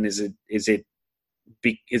that, and is it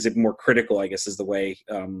more critical, I guess is the way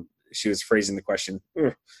she was phrasing the question.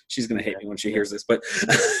 She's going to hate me when she hears this, but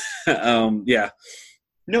yeah.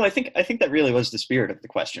 No, I think that really was the spirit of the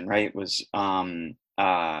question, right? Was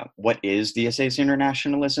what is DSA's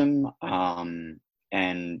internationalism,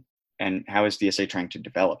 and how is DSA trying to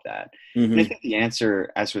develop that? And I think the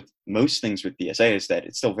answer, as with most things with DSA, is that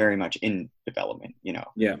it's still very much in development. Yeah.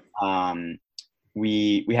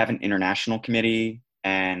 We have an international committee,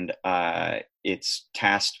 and it's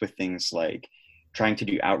tasked with things like trying to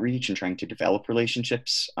do outreach and trying to develop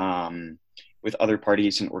relationships with other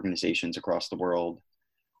parties and organizations across the world.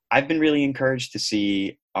 I've been really encouraged to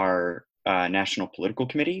see our national political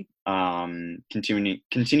committee continuing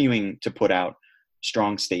to put out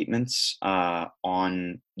strong statements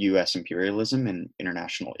on U.S. imperialism and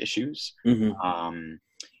international issues.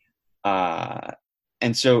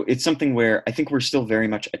 And so it's something where I think we're still very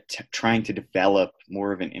much trying to develop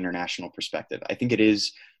more of an international perspective. I think it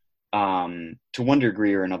is, to one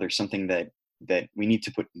degree or another, something that we need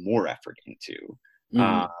to put more effort into.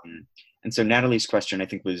 And so Natalie's question, I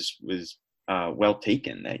think, was well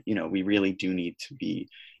taken, that, we really do need to be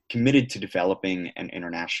committed to developing an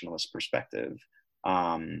internationalist perspective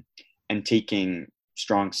and taking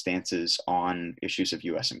strong stances on issues of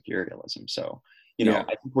U.S. imperialism. So, I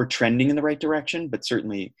think we're trending in the right direction, but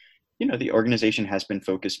certainly, the organization has been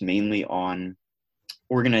focused mainly on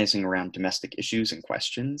organizing around domestic issues and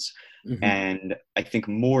questions. And I think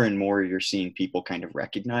more and more you're seeing people kind of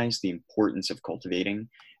recognize the importance of cultivating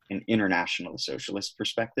an international socialist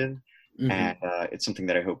perspective. And it's something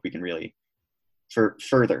that I hope we can really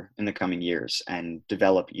further in the coming years and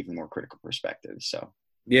develop even more critical perspectives. So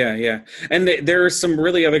Yeah. And there are some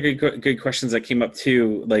really other good questions that came up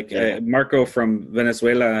too. Like Marco from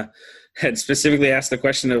Venezuela had specifically asked the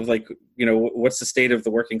question of like, what's the state of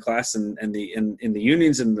the working class and in the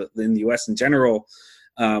unions in the U.S. in general,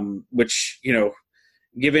 which,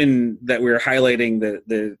 given that we're highlighting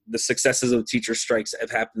the successes of teacher strikes that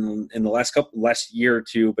have happened in the last year or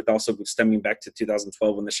two, but also stemming back to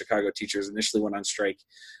 2012 when the Chicago teachers initially went on strike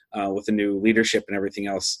with the new leadership and everything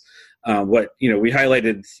else. We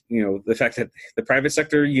highlighted, the fact that the private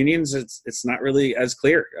sector unions, it's not really as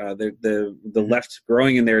clear. The left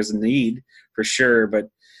growing in there is a need for sure, but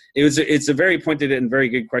it's a very pointed and very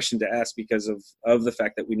good question to ask because of the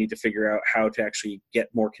fact that we need to figure out how to actually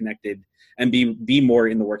get more connected and be more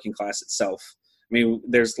in the working class itself. I mean,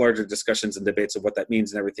 there's larger discussions and debates of what that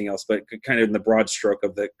means and everything else, but kind of in the broad stroke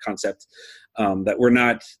of the concept that we're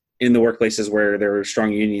not in the workplaces where there are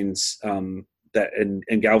strong unions that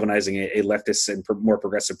and galvanizing a leftist and more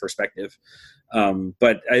progressive perspective.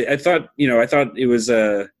 But I thought it was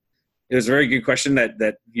a very good question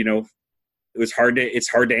that it's hard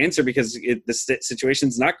to answer because the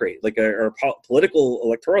situation's not great. Like our political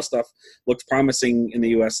electoral stuff looks promising in the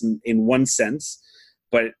U.S. in one sense,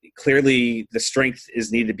 but clearly the strength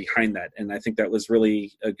is needed behind that. And I think that was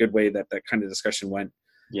really a good way that kind of discussion went.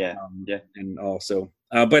 Yeah. And also,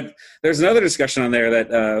 but there's another discussion on there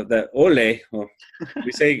that Ole,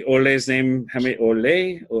 we say Ole's name, how many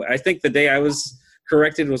Ole? I think the day I was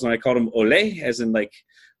corrected was when I called him Ole, as in like,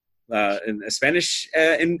 in a Spanish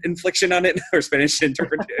infliction on it or Spanish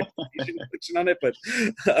interpretation infliction on it, but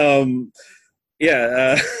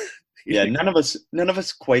none of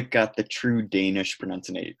us quite got the true Danish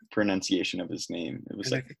pronunciation of his name. It was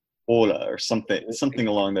like Ola or something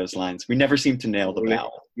along those lines. We never seem to nail the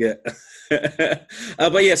vowel. Yeah.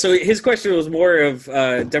 But yeah, so his question was more of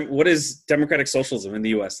what is democratic socialism in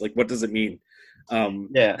the US? Like, what does it mean?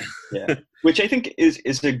 Yeah. Which I think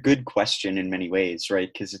is a good question in many ways, right?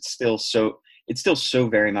 Because it's still so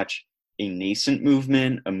very much a nascent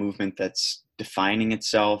movement, a movement that's defining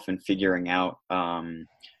itself and figuring out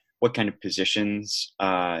what kind of positions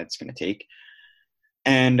it's going to take.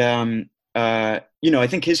 And I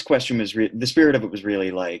think his question was the spirit of it was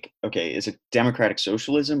really like, okay, is it democratic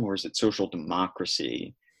socialism or is it social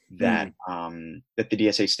democracy that that the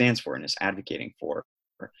DSA stands for and is advocating for?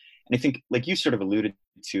 And I think, like you sort of alluded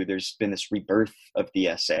to, there's been this rebirth of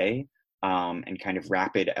DSA and kind of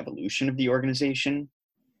rapid evolution of the organization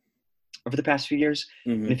over the past few years.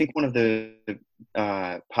 And I think one of the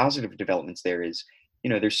positive developments there is,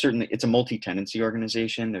 it's a multi-tendency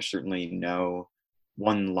organization. There's certainly no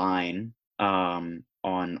one line on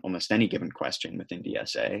almost any given question within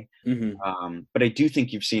DSA. But I do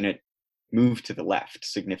think you've seen it move to the left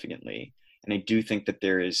significantly. And I do think that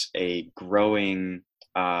there is a growing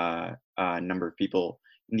number of people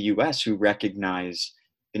in the US who recognize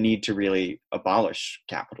the need to really abolish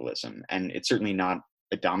capitalism. And it's certainly not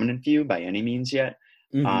a dominant view by any means yet.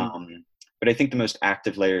 But I think the most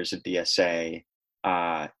active layers of DSA,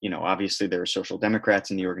 obviously there are social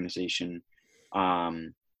democrats in the organization.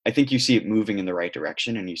 I think you see it moving in the right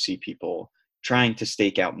direction, and you see people trying to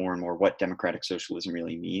stake out more and more what democratic socialism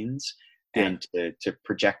really means and to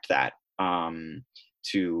project that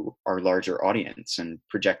to our larger audience and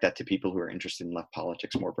project that to people who are interested in left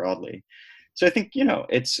politics more broadly. So I think,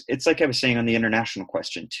 it's like I was saying on the international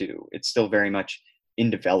question too, it's still very much in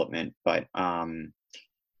development, but,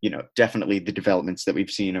 definitely the developments that we've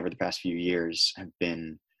seen over the past few years have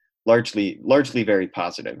been largely very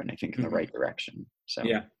positive, and I think in the right direction. So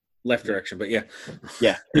left direction, but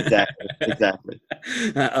exactly.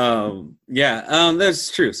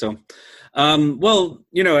 That's true. So, I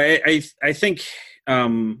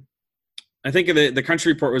think the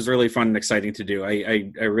country report was really fun and exciting to do.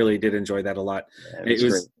 I really did enjoy that a lot. Yeah,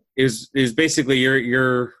 it was basically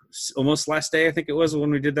your almost last day. I think it was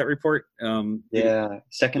when we did that report.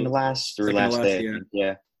 Second to last or last day.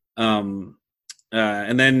 Yeah.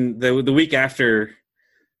 And then the week after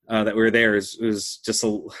that we were there was just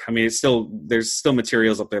there's still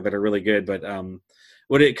materials up there that are really good, but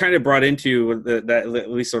what it kind of brought into that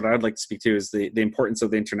at least what I'd like to speak to is the importance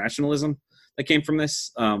of the internationalism that came from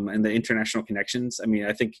this and the international connections. I mean,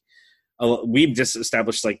 I think we've just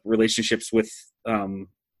established like relationships with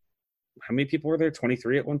how many people were there?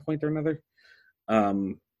 23 at one point or another.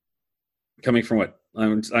 Coming from what?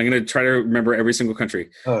 I'm going to try to remember every single country.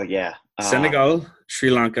 Oh yeah. Senegal,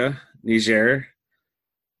 Sri Lanka, Niger,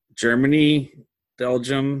 Germany,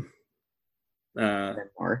 Belgium,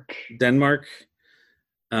 Denmark.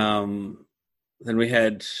 Then we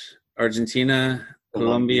had Argentina,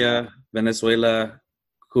 Colombia, Venezuela,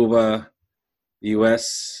 Cuba, the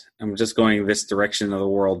U.S. I'm just going this direction of the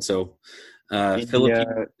world. So India,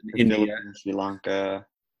 Philippines, the India. Philippines, Sri Lanka.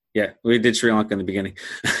 Yeah, we did Sri Lanka in the beginning.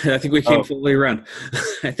 I think we came Oh, fully around.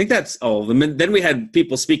 I think that's all. Then we had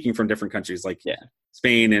people speaking from different countries, like yeah.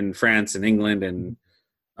 Spain and France and England, and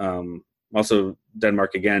also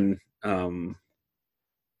Denmark again.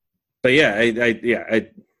 But yeah, I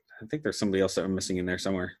think there's somebody else that I'm missing in there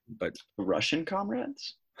somewhere. But Russian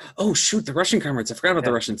comrades. oh shoot, the Russian comrades! I forgot about Yeah.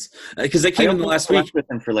 the Russians because they I came in the only last slept week. with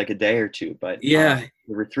them for like a day or two, but Yeah,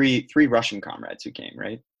 there were three Russian comrades who came,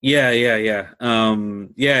 right? yeah,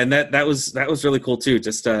 and that was really cool too.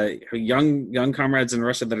 Just young comrades in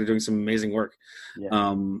Russia that are doing some amazing work.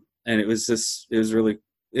 Yeah. And it was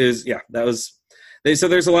that was. So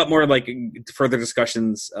there's a lot more like further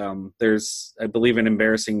discussions. There's, I believe, an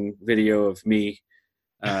embarrassing video of me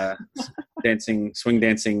swing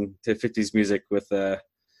dancing to 50s music with their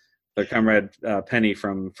comrade Penny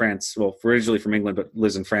from France. Well, originally from England, but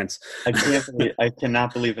lives in France. I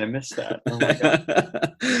cannot believe I missed that. Oh my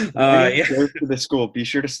god! Yeah. Go to the school. Be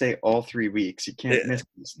sure to stay all 3 weeks. You can't miss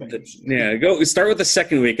these things. Yeah, go start with the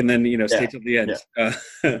second week and then stay till the end. Yeah.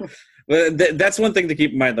 Well, that's one thing to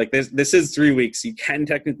keep in mind. Like this is 3 weeks. You can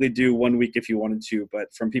technically do 1 week if you wanted to,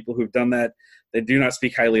 but from people who've done that, they do not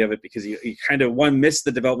speak highly of it because you kind of miss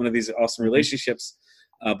the development of these awesome relationships.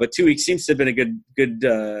 But 2 weeks seems to have been a good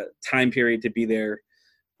time period to be there.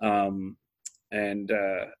 And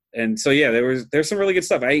so yeah, there's some really good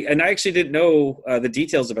stuff. I actually didn't know the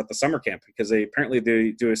details about the summer camp because they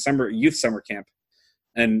do a youth summer camp.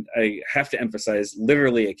 And I have to emphasize,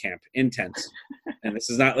 literally a camp in tents. And this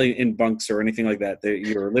is not like in bunks or anything like that.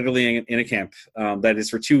 You're literally in a camp that is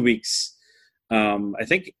for 2 weeks. I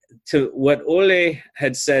think to what Ole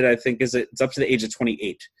had said, I think it's up to the age of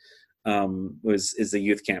 28 is the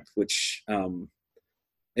youth camp, which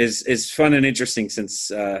is fun and interesting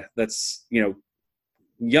since that's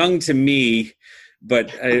young to me,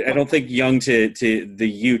 but I don't think young to the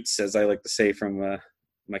Utes, as I like to say from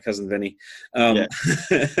my cousin Vinny. But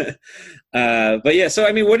yeah, so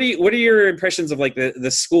I mean, what are your impressions of like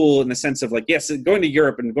the school in the sense of like, yes, going to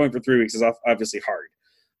Europe and going for 3 weeks is obviously hard.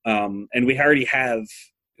 And we already have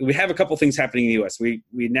a couple things happening in the US. We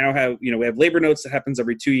now have, we have labor notes that happens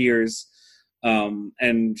every 2 years.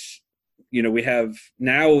 And we have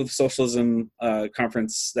now the socialism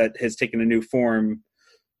conference that has taken a new form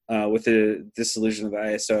with the dissolution of the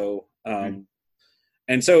ISO.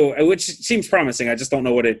 And so, which seems promising. I just don't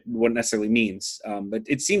know what it necessarily means. But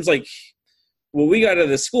it seems like what we got out of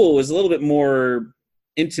the school was a little bit more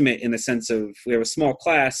intimate in the sense of we have a small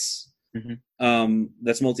class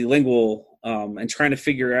that's multilingual and trying to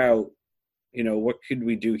figure out, what could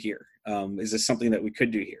we do here? Is this something that we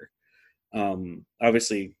could do here?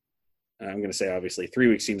 Obviously, I'm going to say obviously 3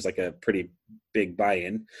 weeks seems like a pretty big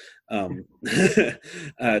buy-in to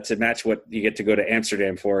match what you get to go to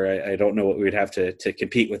Amsterdam for. I don't know what we would have to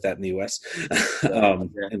compete with that in the US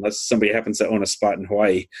unless somebody happens to own a spot in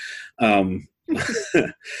Hawaii. But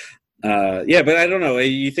I don't know.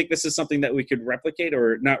 You think this is something that we could replicate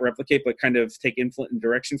or not replicate, but kind of take influence and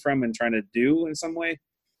direction from and trying to do in some way?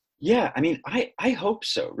 Yeah, I mean, I hope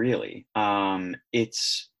so, really.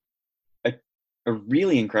 It's a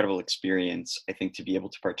really incredible experience, I think, to be able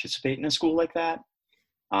to participate in a school like that.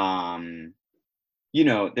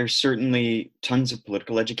 There's certainly tons of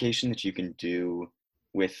political education that you can do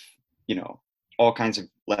with, all kinds of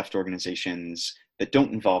left organizations that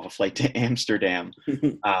don't involve a flight to Amsterdam.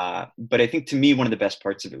 But I think to me, one of the best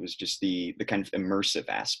parts of it was just the kind of immersive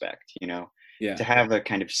aspect, to have a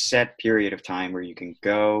kind of set period of time where you can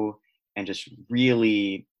go and just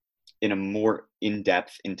really, in a more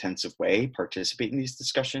in-depth, intensive way, participate in these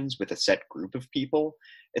discussions with a set group of people.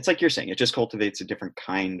 It's like you're saying, it just cultivates a different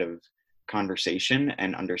kind of conversation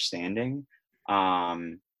and understanding.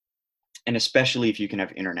 And especially if you can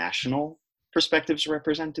have international perspectives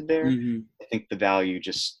represented there, I think the value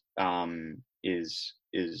just is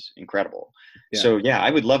incredible. Yeah. So yeah, I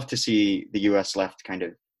would love to see the US left kind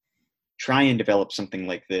of try and develop something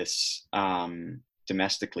like this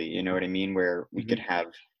domestically, you know what I mean? Where we could have,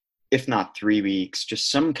 if not 3 weeks,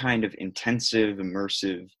 just some kind of intensive,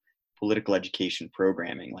 immersive political education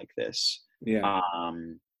programming like this. Yeah.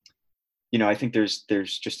 I think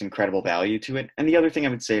there's just incredible value to it. And the other thing I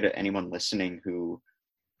would say to anyone listening who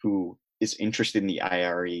is interested in the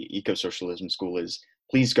IRE Eco-Socialism School is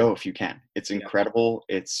please go if you can. It's incredible.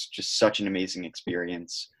 It's just such an amazing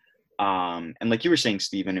experience. And like you were saying,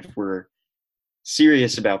 Stephen, if we're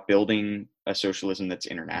serious about building a socialism that's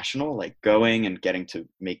international, like going and getting to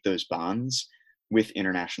make those bonds with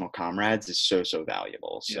international comrades is so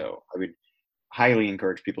valuable. So highly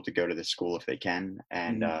encourage people to go to this school if they can,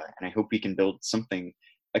 and I hope we can build something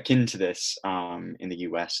akin to this in the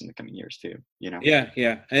U.S. in the coming years too. You know.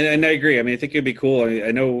 Yeah, and I agree. I mean, I think it'd be cool.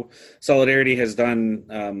 I know Solidarity has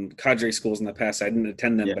done cadre schools in the past. I didn't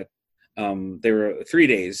attend them, Yeah. but they were 3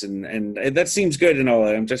 days, and that seems good and all.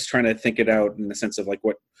 I'm just trying to think it out in the sense of like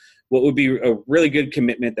what would be a really good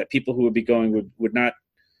commitment that people who would be going would not.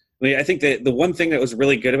 I mean, I think that the one thing that was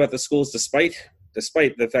really good about the schools, despite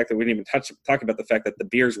the fact that we didn't even talk about the fact that the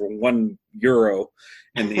beers were €1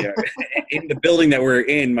 in the in the building that we're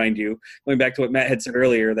in, mind you, going back to what Matt had said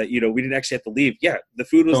earlier, that we didn't actually have to leave. Yeah, the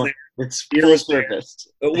food was there. It's full service.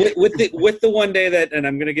 With the one day that, and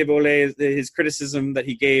I'm going to give Ole his criticism that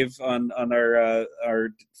he gave on our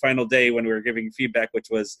final day when we were giving feedback, which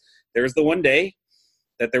was there was the one day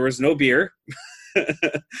that there was no beer. And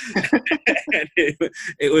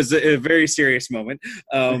it was a very serious moment,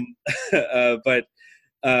 but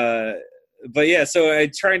yeah. So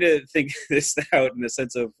I trying to think this out in the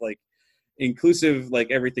sense of like inclusive,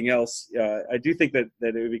 like everything else. I do think that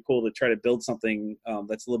it would be cool to try to build something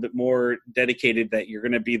that's a little bit more dedicated, that you're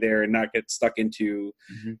going to be there and not get stuck into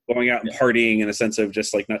going out and partying in a sense of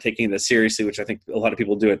just like not taking this seriously, which I think a lot of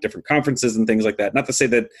people do at different conferences and things like that. Not to say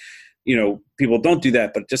that people don't do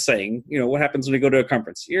that, but just saying, what happens when you go to a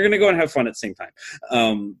conference? You're going to go and have fun at the same time.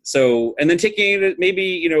 So, and then taking it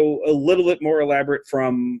maybe, a little bit more elaborate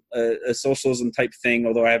from a socialism type thing,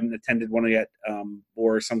 although I haven't attended one yet,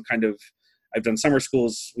 or some kind of, I've done summer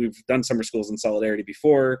schools. We've done summer schools in Solidarity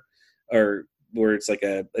before, or where it's like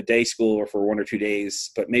a day school or for 1 or 2 days,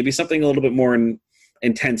 but maybe something a little bit more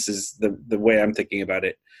intense is the way I'm thinking about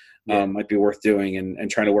it. Might be worth doing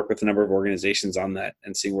and trying to work with a number of organizations on that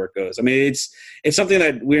and see where it goes. I mean, it's something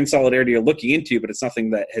that we in Solidarity are looking into, but it's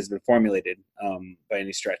nothing that has been formulated by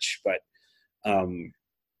any stretch. But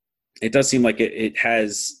it does seem like it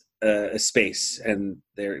has a space, and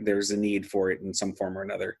there's a need for it in some form or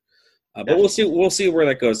another. But we'll see where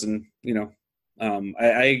that goes. And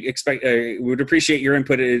I expect we would appreciate your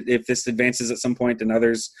input if this advances at some point, and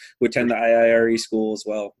others who attend the IIRE school as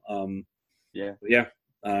well. Yeah.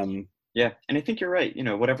 Yeah, and I think you're right.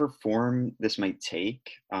 Whatever form this might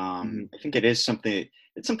take, I think it's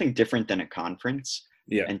something different than a conference.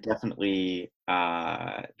 Yeah, and definitely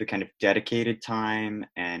the kind of dedicated time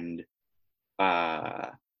and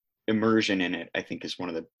immersion in it, I think, is one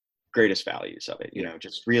of the greatest values of it.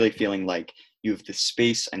 Just really feeling like you have the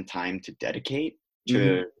space and time to dedicate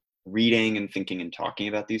to reading and thinking and talking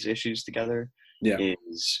about these issues together.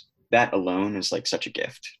 Is that alone is like such a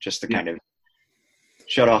gift, just to kind of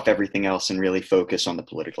shut off everything else and really focus on the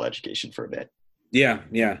political education for a bit. Yeah.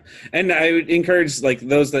 And I would encourage like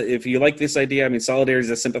those that, if you like this idea, I mean, Solidarity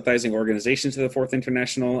is a sympathizing organization to the Fourth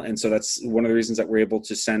International. And so that's one of the reasons that we're able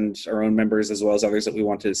to send our own members as well as others that we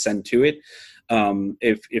want to send to it.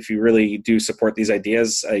 If you really do support these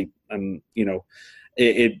ideas,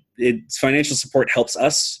 it's financial support helps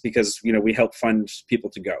us because, we help fund people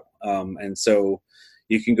to go. And so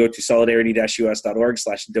you can go to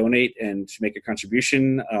solidarity-us.org/donate and make a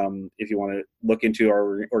contribution. If you want to look into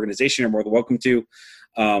our organization, you're more than welcome to.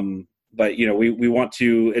 But, we want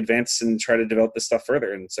to advance and try to develop this stuff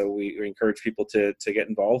further. And so we encourage people to get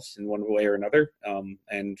involved in one way or another.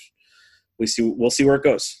 And we'll see where it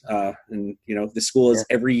goes. And, the school is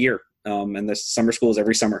every year. And the summer school is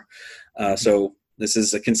every summer. So this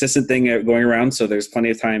is a consistent thing going around. So there's plenty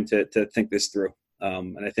of time to think this through.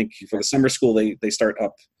 And I think for the summer school, they start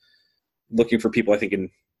up looking for people, I think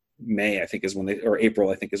in May, or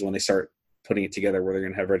April, I think is when they start putting it together where they're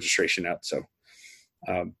going to have registration out. So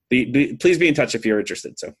please be in touch if you're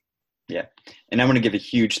interested. So. Yeah. And I want to give a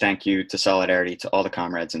huge thank you to Solidarity, to all the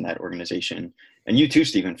comrades in that organization. And you too,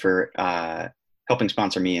 Stephen, for helping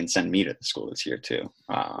sponsor me and send me to the school this year too.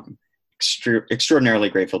 Extraordinarily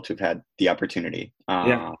grateful to have had the opportunity.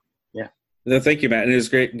 No, thank you, Matt. And it was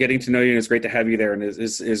great getting to know you, and it's great to have you there. And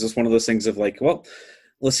it's just one of those things of like, well,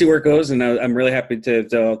 let's see where it goes. And I'm really happy to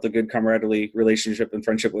develop the good camaraderie relationship and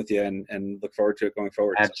friendship with you, and look forward to it going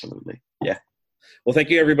forward. Absolutely. Yeah. Well, thank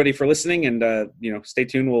you everybody for listening, and stay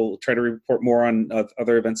tuned. We'll try to report more on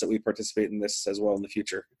other events that we participate in this as well in the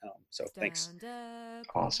future. So thanks.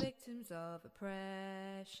 Awesome. Victims of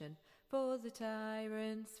oppression, for the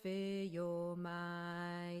tyrants fear your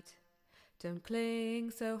might. Don't cling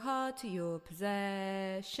so hard to your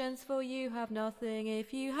possessions, for you have nothing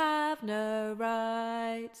if you have no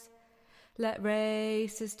rights. Let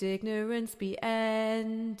racist ignorance be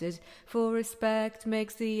ended, for respect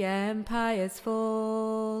makes the empires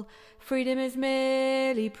fall. Freedom is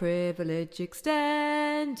merely privilege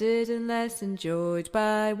extended, unless enjoyed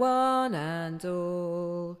by one and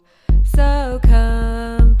all. So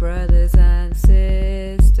come, brothers and sisters,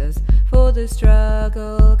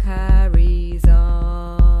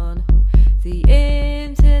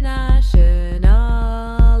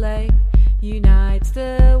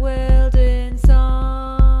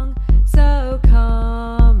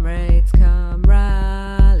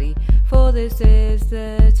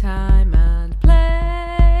 the time and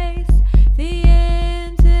place. The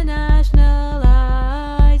international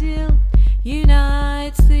ideal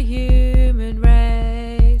unites the human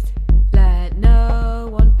race. Let no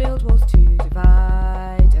one build walls to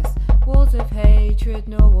divide us, walls of hatred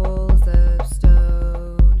nor walls of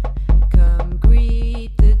stone. Come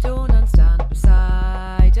greet the dawn and stand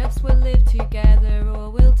beside us. We'll live together or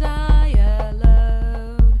we'll die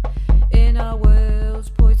alone. In our worlds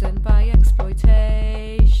poisoned by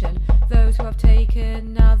exploitation, those who have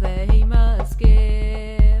taken now they must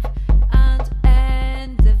give, and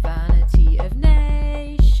end the vanity of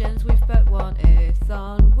nations. We've but one earth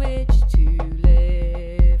on which to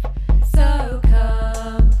live. So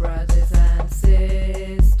come, brothers and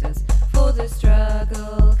sisters, for the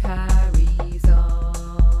struggle carries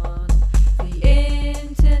on. The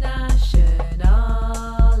international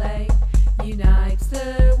aim unites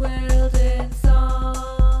the world in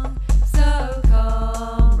song. So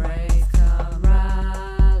comrades, come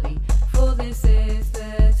rally, for this is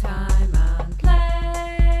the time and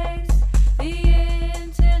place. The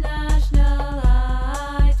international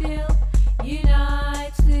ideal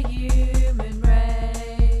unites the human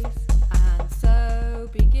race. And so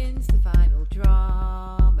begins the final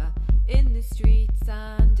drama, in the streets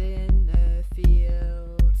and in the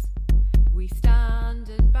fields. We stand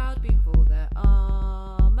and bowed before their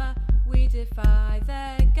armour, we defy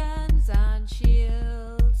their guns and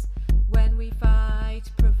shields. When we fight,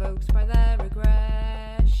 provoked by their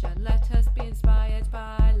aggression, let us be inspired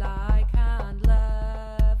by like and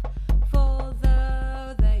love. For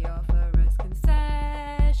though they offer us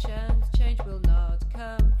concessions, change will not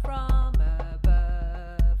come from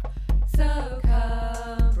above. So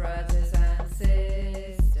come, brothers and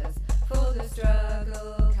sisters, for the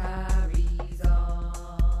struggle carries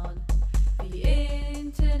on. The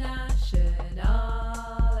international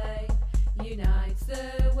aim unites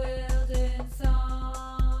the world in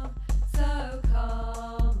song. So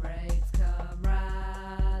comrades, come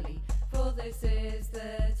rally, for this is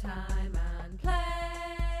the time and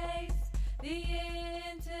place. The